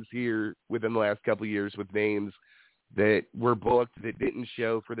shenanigans here within the last couple of years with names that were booked that didn't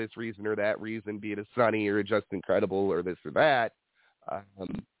show for this reason or that reason, be it a Sonny or a Just Incredible or this or that.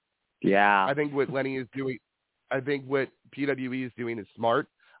 Yeah. I think what Lenny is doing, I think what PWE is doing is smart.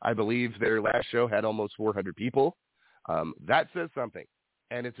 I believe their last show had almost 400 people. That says something.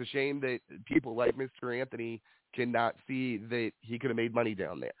 And it's a shame that people like Mr. Anthony cannot see that he could have made money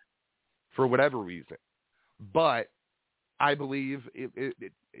down there for whatever reason. But I believe,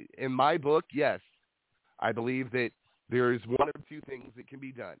 in my book, yes, I believe that there is one of two things that can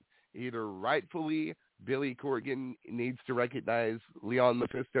be done. Either rightfully, Billy Corgan needs to recognize Leon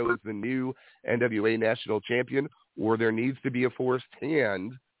Mephisto as the new NWA National Champion, or there needs to be a forced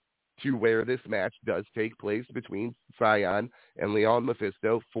hand to where this match does take place between Cyan and Leon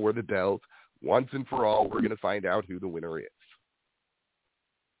Mephisto for the belt. Once and for all, we're going to find out who the winner is.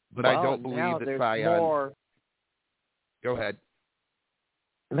 But I don't believe that Cyan... More... Go ahead.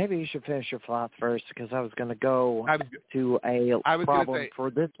 Maybe you should finish your thought first, because I was going to go to a problem for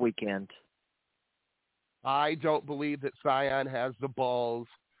this weekend. I don't believe that Cyan has the balls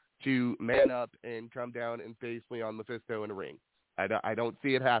to man up and come down and face Leon Mephisto in a ring. I don't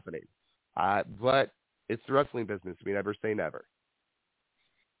see it happening. But it's the wrestling business. We never say never.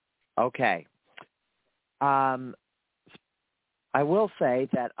 Okay. I will say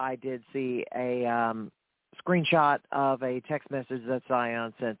that I did see a screenshot of a text message that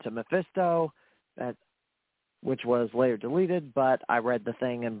Cyan sent to Mephisto, which was later deleted, but I read the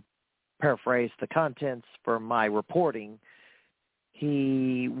thing and paraphrased the contents for my reporting.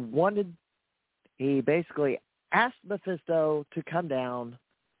 He basically asked Mephisto to come down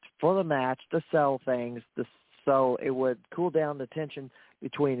for the match to sell things, so it would cool down the tension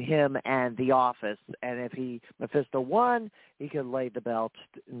between him and the Office. And if Mephisto won, he could lay the belt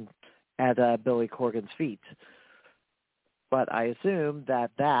at Billy Corgan's feet. But I assume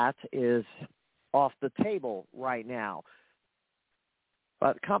that is off the table right now.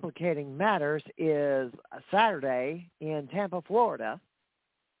 But complicating matters is Saturday in Tampa, Florida.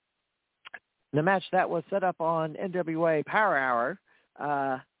 The match that was set up on NWA Power Hour,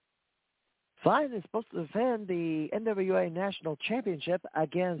 Cyan is supposed to defend the NWA National Championship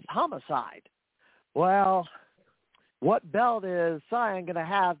against Homicide. Well, what belt is Cyan going to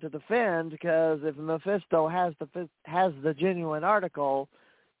have to defend? Because if Mephisto has the genuine article,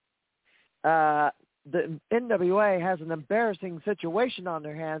 the NWA has an embarrassing situation on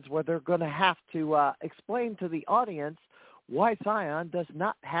their hands where they're going to have to explain to the audience why Cyan does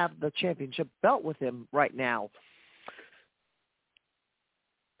not have the championship belt with him right now.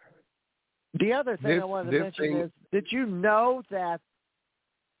 The other thing I wanted to mention is, did you know that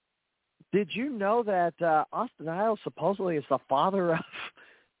Austin Idol supposedly is the father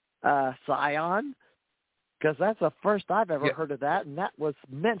of Cyan? Because that's the first I've ever heard of that, and that was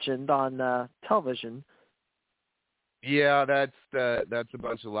mentioned on television. Yeah, that's a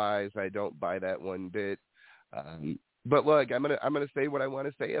bunch of lies. I don't buy that one bit. But look, I'm gonna say what I want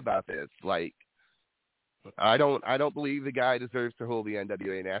to say about this. Like, I don't believe the guy deserves to hold the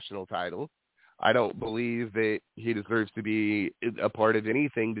NWA national title. I don't believe that he deserves to be a part of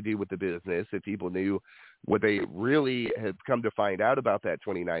anything to do with the business. If people knew what they really had come to find out about that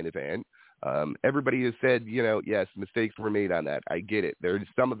 29 event, everybody has said, yes, mistakes were made on that. I get it. There's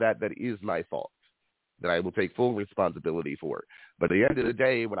some of that is my fault, that I will take full responsibility for. But at the end of the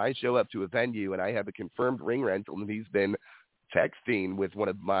day, when I show up to a venue and I have a confirmed ring rental and he's been texting with one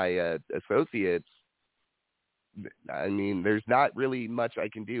of my associates, I mean, there's not really much I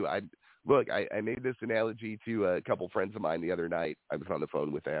can do. I made this analogy to a couple friends of mine the other night. I was on the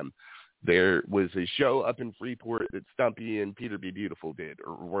phone with them. There was a show up in Freeport that Stumpy and Peter Be Beautiful did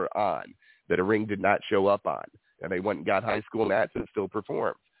or were on that a ring did not show up on. And they went and got high school mats and still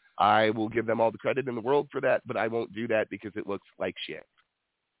performed. I will give them all the credit in the world for that, but I won't do that because it looks like shit.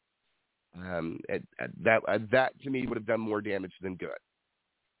 That to me would have done more damage than good.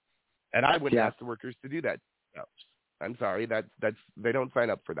 And I wouldn't ask the workers to do that. No, I'm sorry, that's they don't sign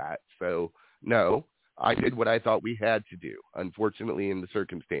up for that. So no, I did what I thought we had to do, unfortunately, in the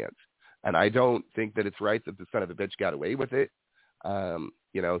circumstance. And I don't think that it's right that the son of a bitch got away with it.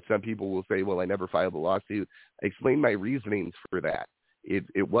 Some people will say, well, I never filed a lawsuit. I explained my reasonings for that.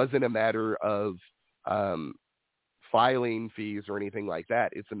 It wasn't a matter of filing fees or anything like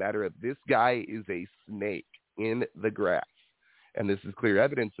that. It's a matter of this guy is a snake in the grass. And this is clear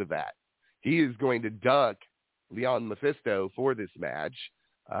evidence of that. He is going to duck Leon Mephisto for this match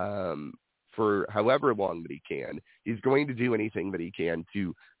for however long that he can. He's going to do anything that he can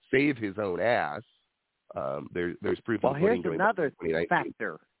to save his own ass. There's proof. Well, here's another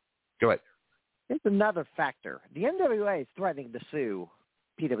factor. Go ahead. Here's another factor. The NWA is threatening to sue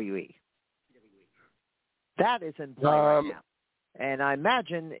PWE. That is in play right now. And I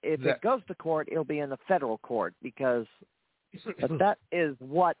imagine if it goes to court, it'll be in the federal court because that is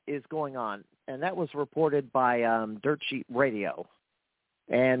what is going on. And that was reported by Dirt Sheet Radio.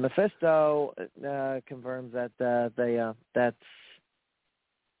 And Mephisto confirms that that's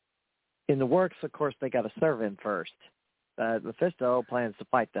in the works. Of course, they got to serve him first. Mephisto plans to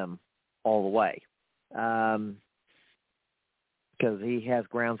fight them all the way because he has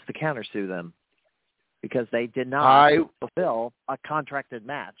grounds to countersue them because they did not fulfill a contracted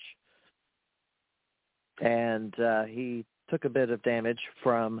match. And he took a bit of damage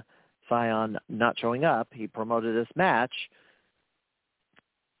from Sion not showing up. He promoted this match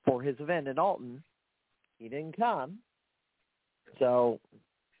for his event in Alton. He didn't come. So,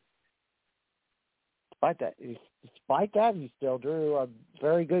 despite that, he still drew a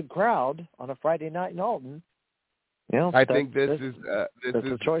very good crowd on a Friday night in Alton. You know, I think this is a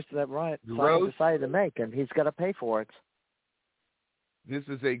choice that Sion decided to make, and he's got to pay for it. This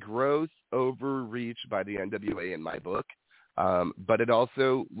is a gross overreach by the NWA in my book, but it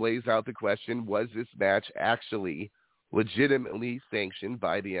also lays out the question: was this match actually legitimately sanctioned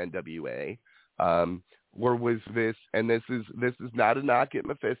by the NWA, or was this? And this is not a knock at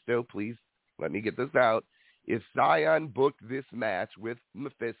Mephisto. Please let me get this out. If Sion booked this match with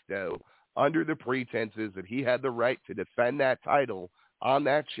Mephisto under the pretenses that he had the right to defend that title on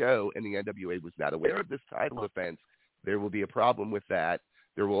that show, and the NWA was not aware of this title offense, there will be a problem with that.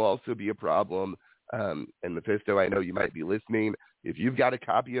 There will also be a problem, and Mephisto, I know you might be listening. If you've got a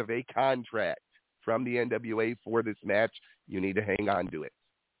copy of a contract from the NWA for this match, you need to hang on to it.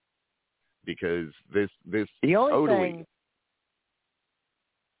 Because the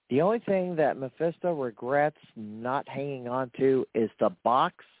only thing that Mephisto regrets not hanging on to is the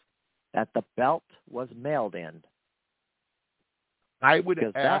box that the belt was mailed in. I would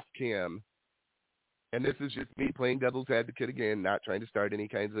ask him, and this is just me playing devil's advocate again, not trying to start any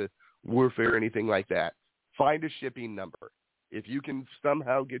kinds of warfare or anything like that. Find a shipping number. If you can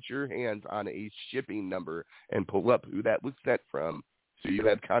somehow get your hands on a shipping number and pull up who that was sent from, so you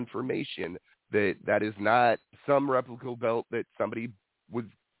have confirmation that that is not some replica belt that somebody was,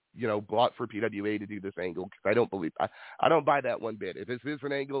 bought for PWA to do this angle, because I don't buy that one bit. If this is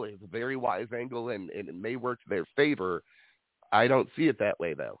an angle, it's a very wise angle, and it may work to their favor. I don't see it that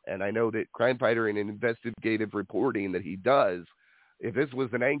way, though. And I know that Crime Fighter in investigative reporting that he does, if this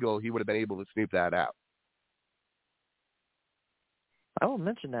was an angle, he would have been able to snoop that out. I will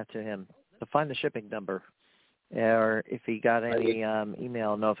mention that to him to find the shipping number, or if he got any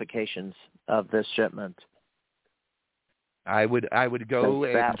email notifications of this shipment. I would go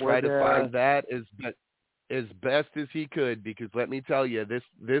and try to find that as best as he could, because let me tell you, this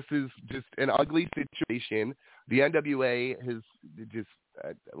is just an ugly situation. The NWA has just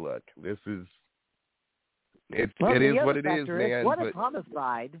look. This is it is what it is, man. What if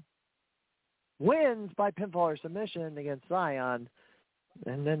Homicide wins by pinfall or submission against Sion,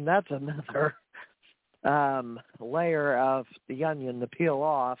 and then that's another layer of the onion to peel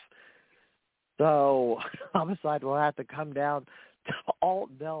off. So Homicide will have to come down to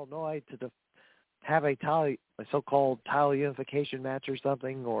Alton, Illinois to have a so-called title unification match or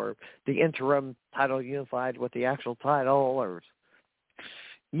something, or the interim title unified with the actual title, or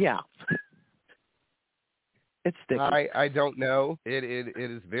it's sticky. I don't know. It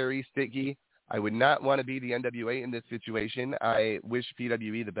is very sticky. I would not want to be the NWA in this situation. I wish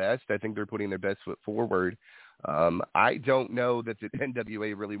PWE the best. I think they're putting their best foot forward. I don't know that the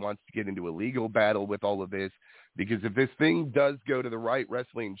NWA really wants to get into a legal battle with all of this, because if this thing does go to the right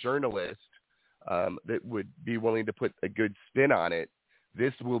wrestling journalist that would be willing to put a good spin on it,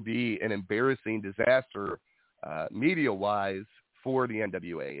 this will be an embarrassing disaster media-wise for the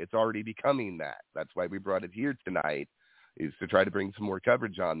NWA. It's already becoming that. That's why we brought it here tonight, is to try to bring some more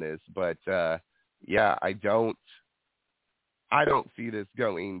coverage on this. But, I don't see this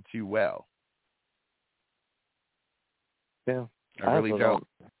going too well. Yeah, I really don't.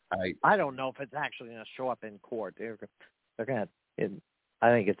 I don't know if it's actually going to show up in court. They're going to.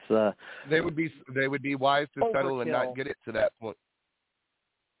 I think it's. They would be wise to settle and not get it to that point.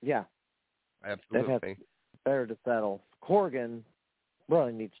 Yeah, absolutely. Better to settle. Corgan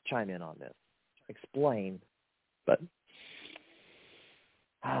really needs to chime in on this, explain. But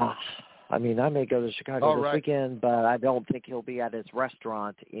I may go to Chicago this weekend, but I don't think he'll be at his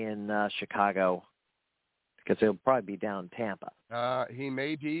restaurant in Chicago, because he'll probably be down in Tampa. He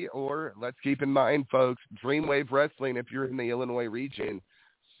may be, or let's keep in mind, folks, Dreamwave Wrestling, if you're in the Illinois region,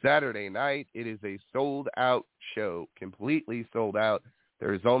 Saturday night, it is a sold-out show, completely sold out.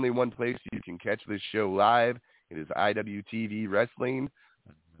 There is only one place you can catch this show live. It is IWTV Wrestling.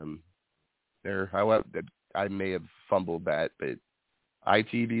 I may have fumbled that, but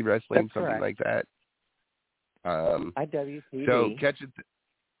ITV Wrestling, That's something correct. like that. IWTV. So catch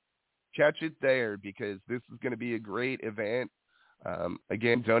it there, because this is going to be a great event.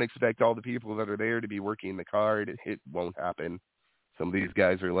 Again, don't expect all the people that are there to be working the card. It won't happen. Some of these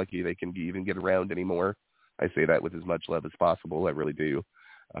guys are lucky they can even get around anymore. I say that with as much love as possible. I really do.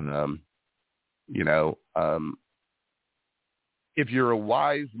 If you're a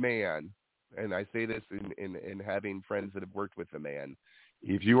wise man, and I say this in having friends that have worked with the man,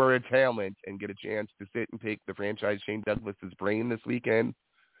 if you are a talent and get a chance to sit and pick the franchise Shane Douglas's brain this weekend,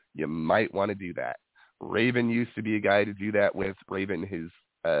 you might want to do that. Raven used to be a guy to do that with. Raven,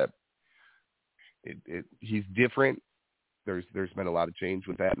 he's different. There's been a lot of change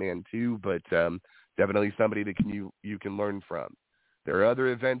with that man too, but definitely somebody that you can learn from. There are other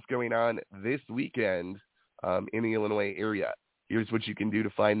events going on this weekend in the Illinois area. Here's what you can do to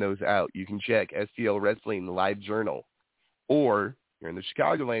find those out. You can check STL Wrestling Live Journal, or you're in the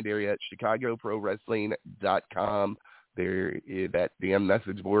Chicagoland area at ChicagoProWrestling.com. That damn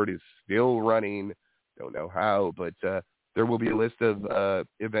message board is still running. Don't know how, but there will be a list of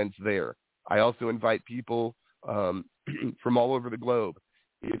events there. I also invite people from all over the globe.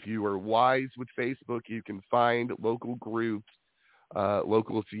 If you are wise with Facebook, you can find local groups,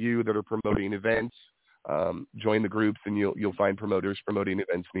 local to you, that are promoting events. Join the groups, and you'll find promoters promoting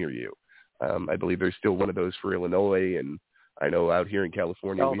events near you. I believe there's still one of those for Illinois, and I know out here in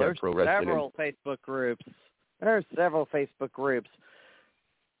California we have Pro Wrestling. There's several Facebook groups.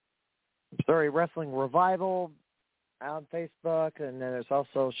 Missouri Wrestling Revival on Facebook, and then there's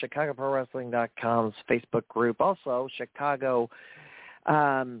also ChicagoProWrestling.com's Facebook group. Also, Chicago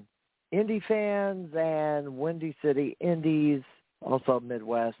Indie Fans and Windy City Indies. Also,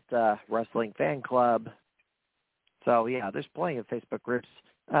 Midwest Wrestling Fan Club. So, yeah, there's plenty of Facebook groups.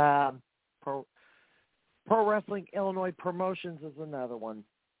 Pro Wrestling Illinois Promotions is another one.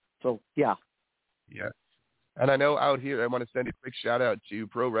 So, yeah. Yeah. And I know out here, I want to send a quick shout-out to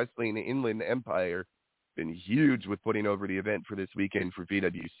Pro Wrestling Inland Empire. Been huge with putting over the event for this weekend for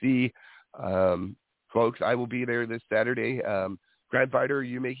VWC. Folks, I will be there this Saturday. Grad Fighter, are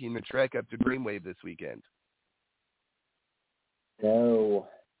you making the trek up to Greenwave this weekend? No.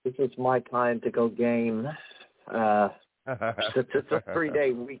 This is my time to go game. It's a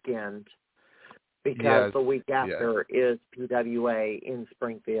 3-day weekend, because the week after is PWA in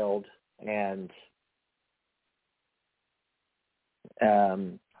Springfield, and our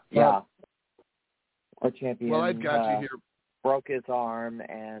champion I've got you here. Broke his arm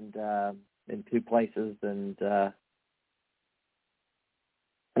and in 2 places, and there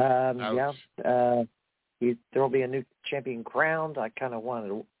will be a new champion crowned. I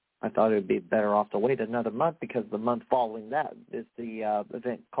thought it would be better off to wait another month, because the month following that is the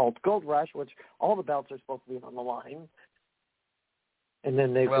event called Gold Rush, which all the belts are supposed to be on the line. And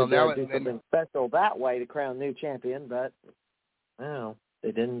then they could do something special that way to crown new champion, but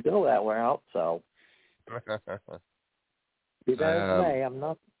they didn't go that route, so be that as may, I'm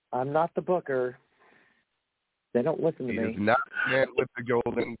not the booker. They don't listen to me. He is not the man with the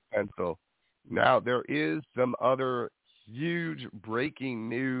golden pencil. Now, there is some other huge breaking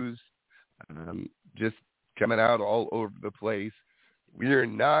news just coming out all over the place. We are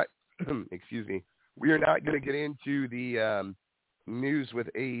not, we are not going to get into the news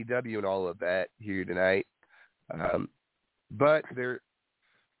with AEW and all of that here tonight. But there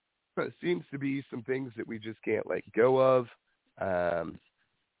seems to be some things that we just can't let go of. As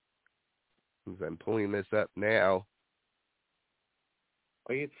I'm pulling this up now.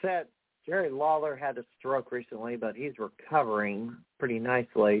 Well, you said Jerry Lawler had a stroke recently, but he's recovering pretty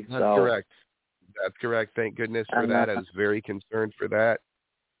nicely. That's correct. That's correct. Thank goodness for that. I was very concerned for that.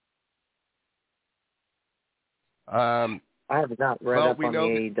 I have not read up on the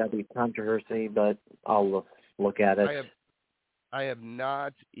AEW controversy, but I'll look at it. I have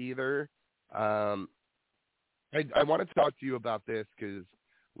not either. I want to talk to you about this, because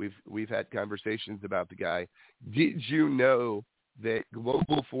we've had conversations about the guy. Did you know that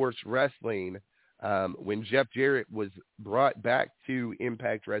Global Force Wrestling, when Jeff Jarrett was brought back to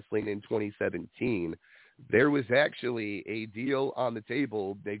Impact Wrestling in 2017, there was actually a deal on the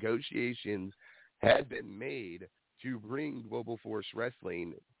table. Negotiations had been made to bring Global Force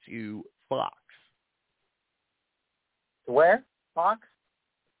Wrestling to Fox. Where? Fox?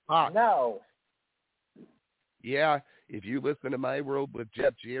 Fox. No. Yeah, if you listen to My World with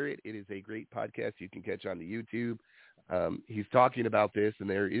Jeff Jarrett, it is a great podcast you can catch on the YouTube. He's talking about this, and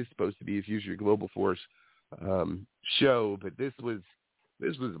there is supposed to be a future Global Force show, but this was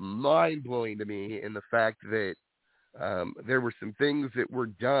mind-blowing to me in the fact that there were some things that were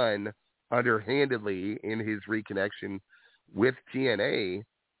done underhandedly in his reconnection with TNA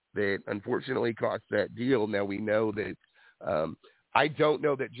that unfortunately cost that deal. Now we know that I don't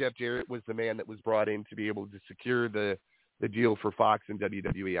know that Jeff Jarrett was the man that was brought in to be able to secure the deal for Fox and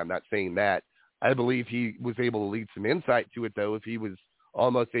WWE. I'm not saying that. I believe he was able to lead some insight to it, though, if he was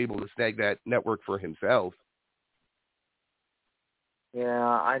almost able to snag that network for himself. Yeah,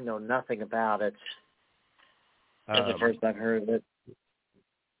 I know nothing about it. That's the first I've heard of it.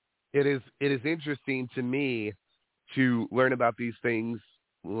 It is interesting to me to learn about these things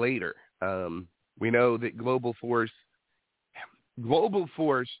later. We know that Global Force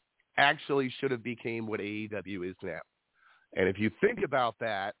actually should have became what AEW is now. And if you think about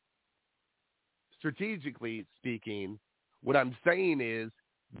that, strategically speaking, what I'm saying is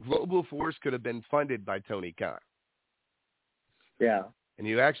Global Force could have been funded by Tony Khan. Yeah. And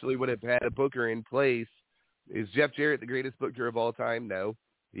you actually would have had a booker in place. Is Jeff Jarrett the greatest booker of all time? No.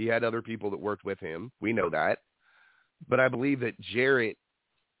 He had other people that worked with him. We know that. But I believe that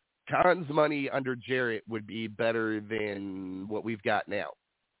Khan's money under Jarrett would be better than what we've got now,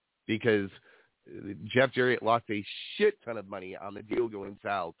 because Jeff Jarrett lost a shit ton of money on the deal going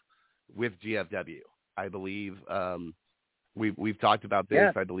south with GFW. I believe we've talked about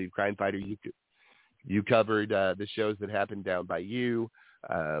this. Yeah. I believe Crime Fighter, you covered the shows that happened down by you.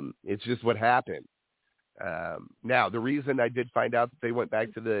 It's just what happened. Now, the reason I did find out that they went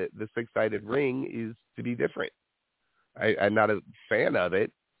back to the six-sided ring is to be different. I'm not a fan of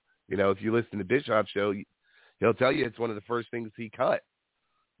it. You know, if you listen to Bischoff's show, he'll tell you it's one of the first things he cut,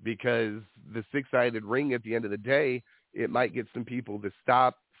 because the six-sided ring at the end of the day, it might get some people to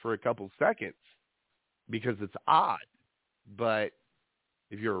stop for a couple seconds because it's odd. But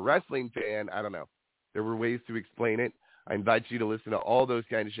if you're a wrestling fan, I don't know. There were ways to explain it. I invite you to listen to all those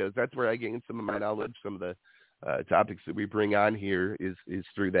kind of shows. That's where I gain some of my knowledge. Some of the topics that we bring on here is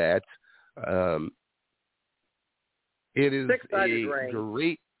through that. It is six-sided a ring.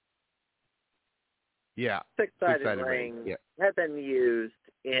 Great... Yeah. Six-sided ring had been used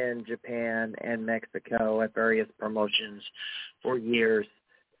in Japan and Mexico at various promotions for years.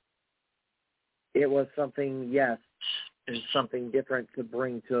 It was something, yes, it was something different to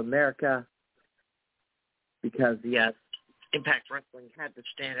bring to America because, yes, Impact Wrestling had to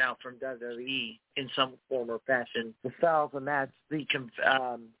stand out from WWE in some form or fashion. The styles of match, the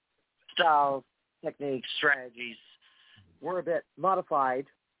styles, techniques, strategies were a bit modified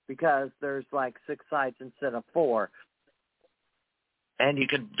because there's like 6 sides instead of 4. And you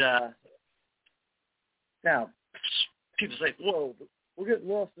could, now, people say, whoa, we're getting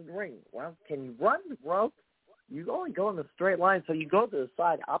lost in the ring. Well, can you run the rope? You only go in the straight line, so you go to the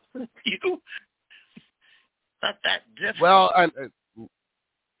side opposite of you. Not that different. Well,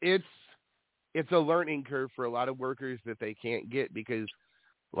 it's a learning curve for a lot of workers that they can't get because,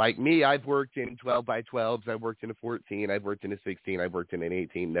 like me, I've worked in 12x12s, I've worked in a 14, I've worked in a 16, I've worked in an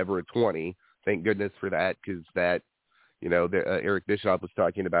 18, never a 20. Thank goodness for that, because that, you know, Eric Bischoff was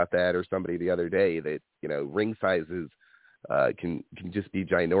talking about that, or somebody the other day, that, you know, ring sizes can just be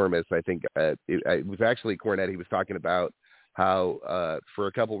ginormous. I think it was actually Cornette. He was talking about how for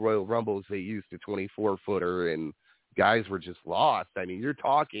a couple Royal Rumbles they used a 24-footer and guys were just lost. I mean, you're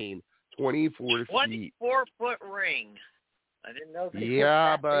talking 24 feet. 24-foot ring. I didn't know.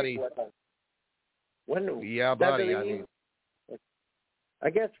 Yeah, buddy. Yeah, buddy. I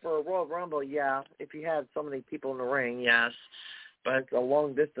guess for a Royal Rumble, yeah, if you had so many people in the ring, yes, but it's a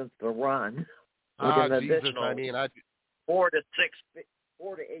long distance to run. Jesus, I mean, 4 to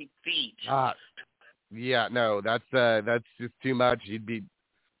 8 feet. Yeah, no, that's just too much. You'd be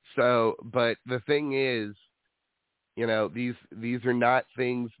so. But the thing is, you know, these are not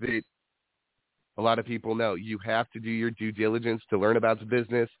things that a lot of people know. You have to do your due diligence to learn about the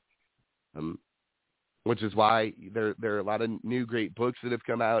business, which is why there are a lot of new great books that have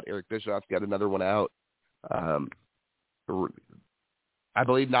come out. Eric Bischoff's got another one out. I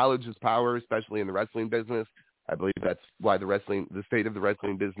believe knowledge is power, especially in the wrestling business. I believe that's why the state of the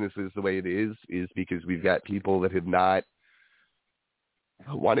wrestling business is the way it is because we've got people that have not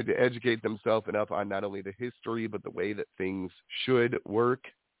wanted to educate themselves enough on not only the history, but the way that things should work.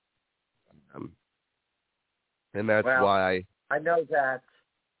 And that's why I know that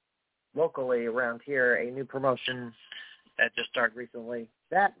locally around here, a new promotion that just started recently,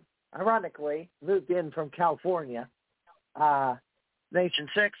 that ironically moved in from California, Nation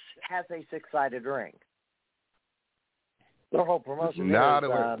 6 has a 6-sided ring. The whole promotion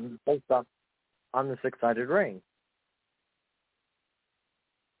is based on the 6-sided ring.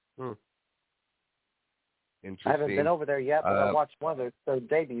 Interesting. I haven't been over there yet, but I watched one of their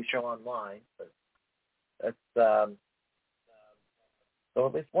debut show online. But that's So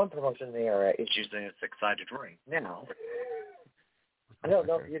at least one promotion in the area is using a six-sided ring. Now, I don't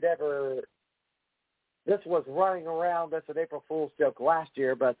know if you'd ever, this was running around as an April Fool's joke last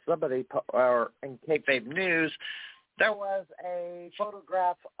year, but somebody, or in Kayfabe News, there was a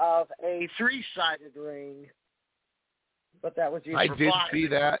photograph of a three-sided ring, but that was used for did boxing. see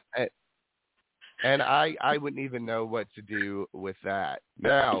that, and I wouldn't even know what to do with that.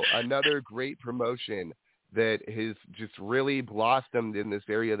 Now, another great promotion that has just really blossomed in this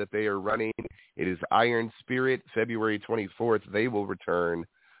area that they are running. It is Iron Spirit, February 24th. They will return.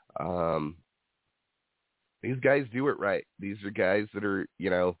 These guys do it right. These are guys that are,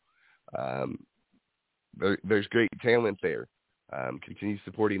 there's great talent there. Continue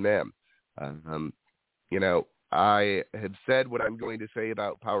supporting them. I have said what I'm going to say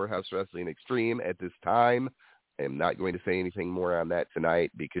about Powerhouse Wrestling Extreme at this time. I'm not going to say anything more on that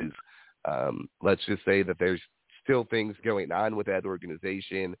tonight because let's just say that there's still things going on with that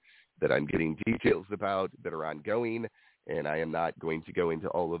organization that I'm getting details about that are ongoing, and I am not going to go into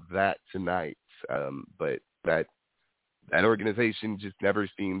all of that tonight. But that organization just never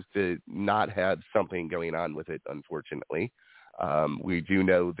seems to not have something going on with it, unfortunately. We do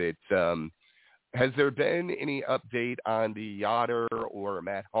know that has there been any update on the W.A.R or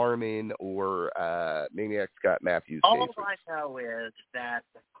Matt Harmon or Maniac Scott Matthews All cases? I know is that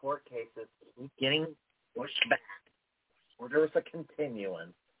the court cases keep getting pushed back, or there's a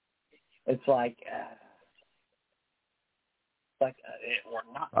continuance. It's like, we're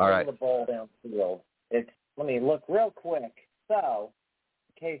not putting the ball downfield. Let me look real quick. So,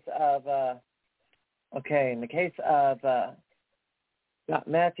 in the case of Scott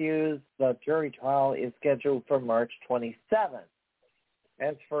Matthews, the jury trial is scheduled for March 27th.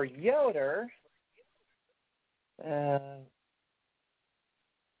 As for W.A.R, I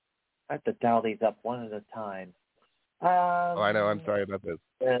have to dial these up one at a time. I know. I'm sorry about this.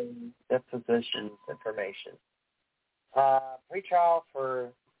 And deposition information. Pre-trial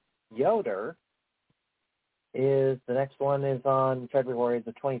for W.A.R is the next one is on February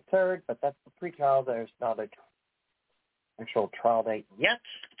the 23rd, but that's the pre-trial. There's not an actual trial date yet.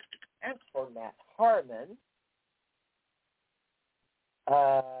 As for Matt Harmon,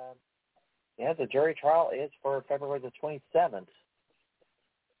 the jury trial is for February the 27th.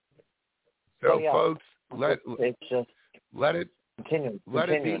 So, folks, let it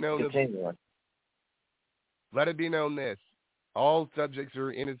be known this. All subjects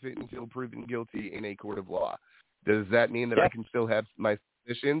are innocent until proven guilty in a court of law. Does that mean that I can still have my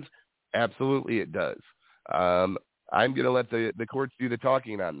suspicions? Absolutely it does. I'm going to let the courts do the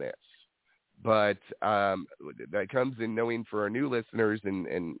talking on this. But that comes in knowing for our new listeners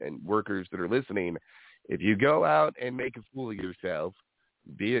and workers that are listening, if you go out and make a fool of yourself,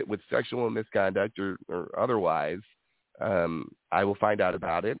 be it with sexual misconduct or otherwise, I will find out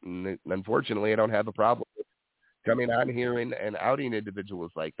about it. And unfortunately, I don't have a problem with coming on here and outing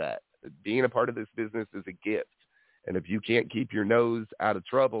individuals like that. Being a part of this business is a gift. And if you can't keep your nose out of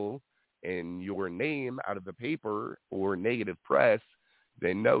trouble and your name out of the paper or negative press,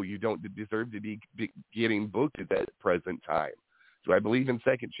 then no, you don't deserve to be getting booked at that present time. Do I believe in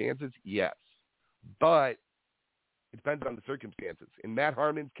second chances? Yes. But it depends on the circumstances. In Matt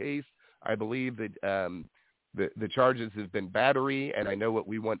Harmon's case, I believe that the charges have been battery, and I know what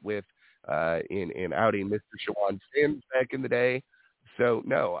we went with in outing Mr. Shawan Sims back in the day. So,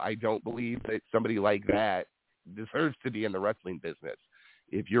 no, I don't believe that somebody like that deserves to be in the wrestling business.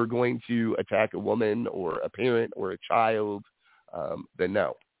 If you're going to attack a woman or a parent or a child, then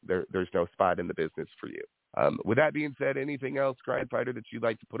no, there's no spot in the business for you. With that being said, anything else, Crime Fighter, that you'd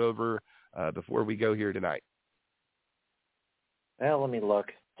like to put over before we go here tonight? Well, let me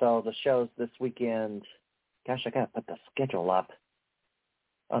look. So the shows this weekend, gosh, I got to put the schedule up.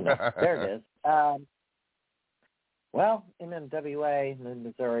 Oh, no, there it is. MMWA in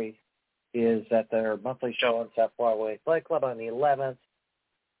Missouri is at their monthly show on South Broadway Play Club on the 11th.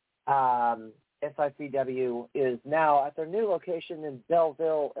 SICW is now at their new location in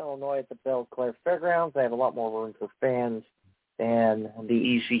Belleville, Illinois at the Belle Claire Fairgrounds. They have a lot more room for fans than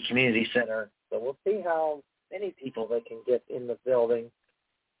the EC Community Center. So we'll see how many people they can get in the building.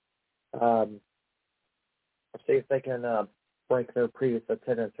 Let's see if they can break their previous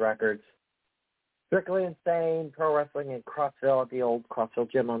attendance records. Strictly Insane Pro Wrestling in Crossville at the old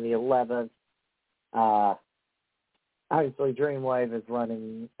Crossville Gym on the 11th. Obviously, Dreamwave is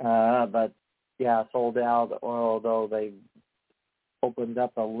running, but sold out, although they opened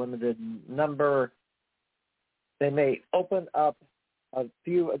up a limited number. They may open up a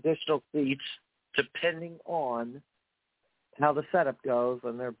few additional seats depending on how the setup goes,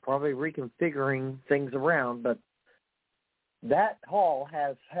 and they're probably reconfiguring things around, but that hall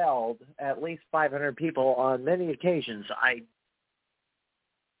has held at least 500 people on many occasions.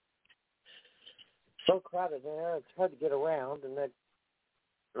 So crowded in there, it's hard to get around, and that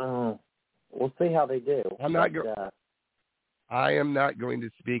we'll see how they do. I am not going to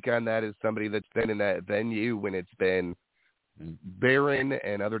speak on that as somebody that's been in that venue when it's been barren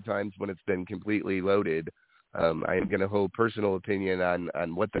and other times when it's been completely loaded. I am going to hold personal opinion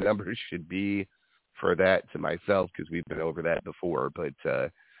on what the numbers should be for that to myself, because we've been over that before. But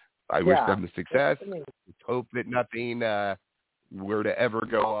I wish them success. Let's hope that nothing were to ever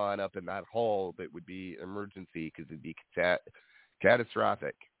go on up in that hall that would be emergency, because it'd be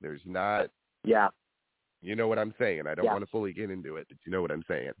catastrophic. There's not... Yeah. You know what I'm saying. I don't want to fully get into it, but you know what I'm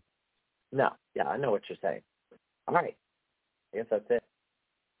saying. No. Yeah, I know what you're saying. All right. I guess that's it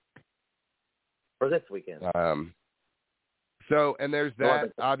for this weekend. So, and there's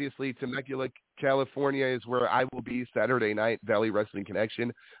that. Obviously, Temecula, California is where I will be Saturday night, Valley Wrestling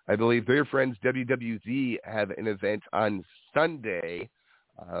Connection. I believe their friends WWZ have an event on Sunday.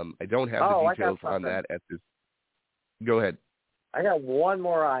 I don't have the details on that at this. Go ahead. I got one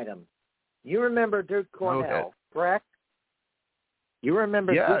more item. You remember Duke Cornell, correct? You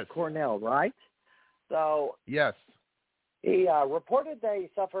remember Duke Cornell, right? So yes. He reported that he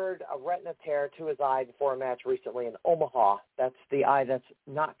suffered a retina tear to his eye before a match recently in Omaha. That's the eye that's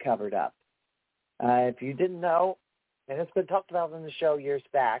not covered up. If you didn't know, and it's been talked about in the show years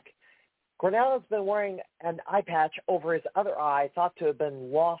back, Cornell has been wearing an eye patch over his other eye, thought to have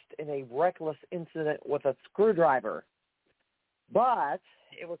been lost in a reckless incident with a screwdriver. But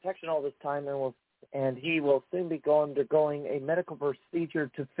it was sectional this time, and he will soon be undergoing a medical procedure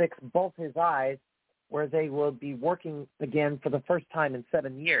to fix both his eyes, where they will be working again for the first time in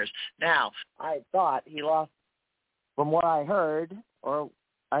 7 years. Now, I thought he lost, from what I heard, or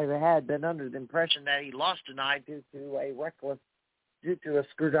I had been under the impression that he lost an eye due to a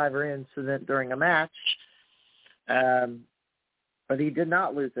screwdriver incident during a match. But he did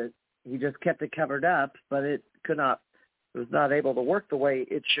not lose it. He just kept it covered up, but it was not able to work the way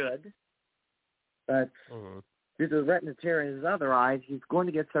it should. But due to the retina tear in his other eye, he's going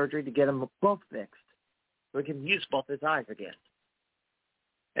to get surgery to get them both fixed, so he can use both his eyes again.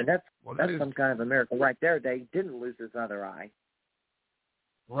 And that's some kind of a miracle right there. They didn't lose his other eye.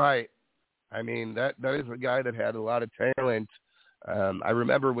 Right. I mean, that is a guy that had a lot of talent. I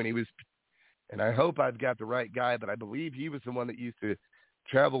remember when he was, and I hope I've got the right guy, but I believe he was the one that used to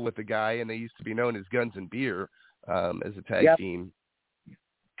travel with the guy, and they used to be known as Guns and Beer as a tag team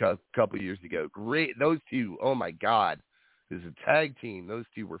a couple of years ago. Great. Those two, oh my God. As a tag team, those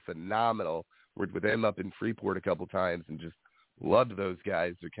two were phenomenal. Worked with them up in Freeport a couple times and just loved those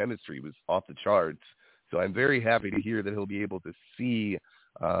guys. Their chemistry was off the charts. So I'm very happy to hear that he'll be able to see,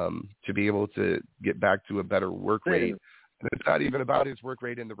 to be able to get back to a better work rate. And it's not even about his work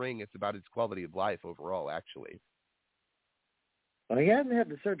rate in the ring. It's about his quality of life overall, actually. Well, he hasn't had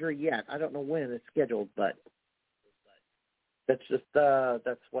the surgery yet. I don't know when it's scheduled, but that's just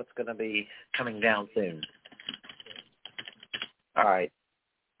that's what's going to be coming down soon. All right.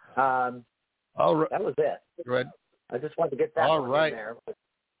 All right. That was it. Go ahead. I just wanted to get that in there.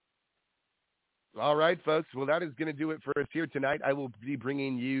 All right, folks. Well, that is going to do it for us here tonight. I will be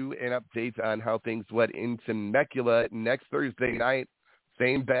bringing you an update on how things went in Temecula next Thursday night.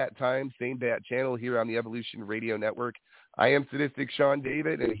 Same bat time, same bat channel here on the Evolution Radio Network. I am Sadistic Sean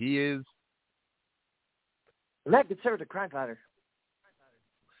David, and he is... That conservative crime fighter.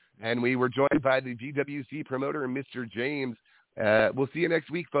 And we were joined by the VWC promoter, Mr. James. We'll see you next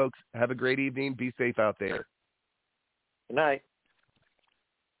week, folks. Have a great evening. Be safe out there. Good night.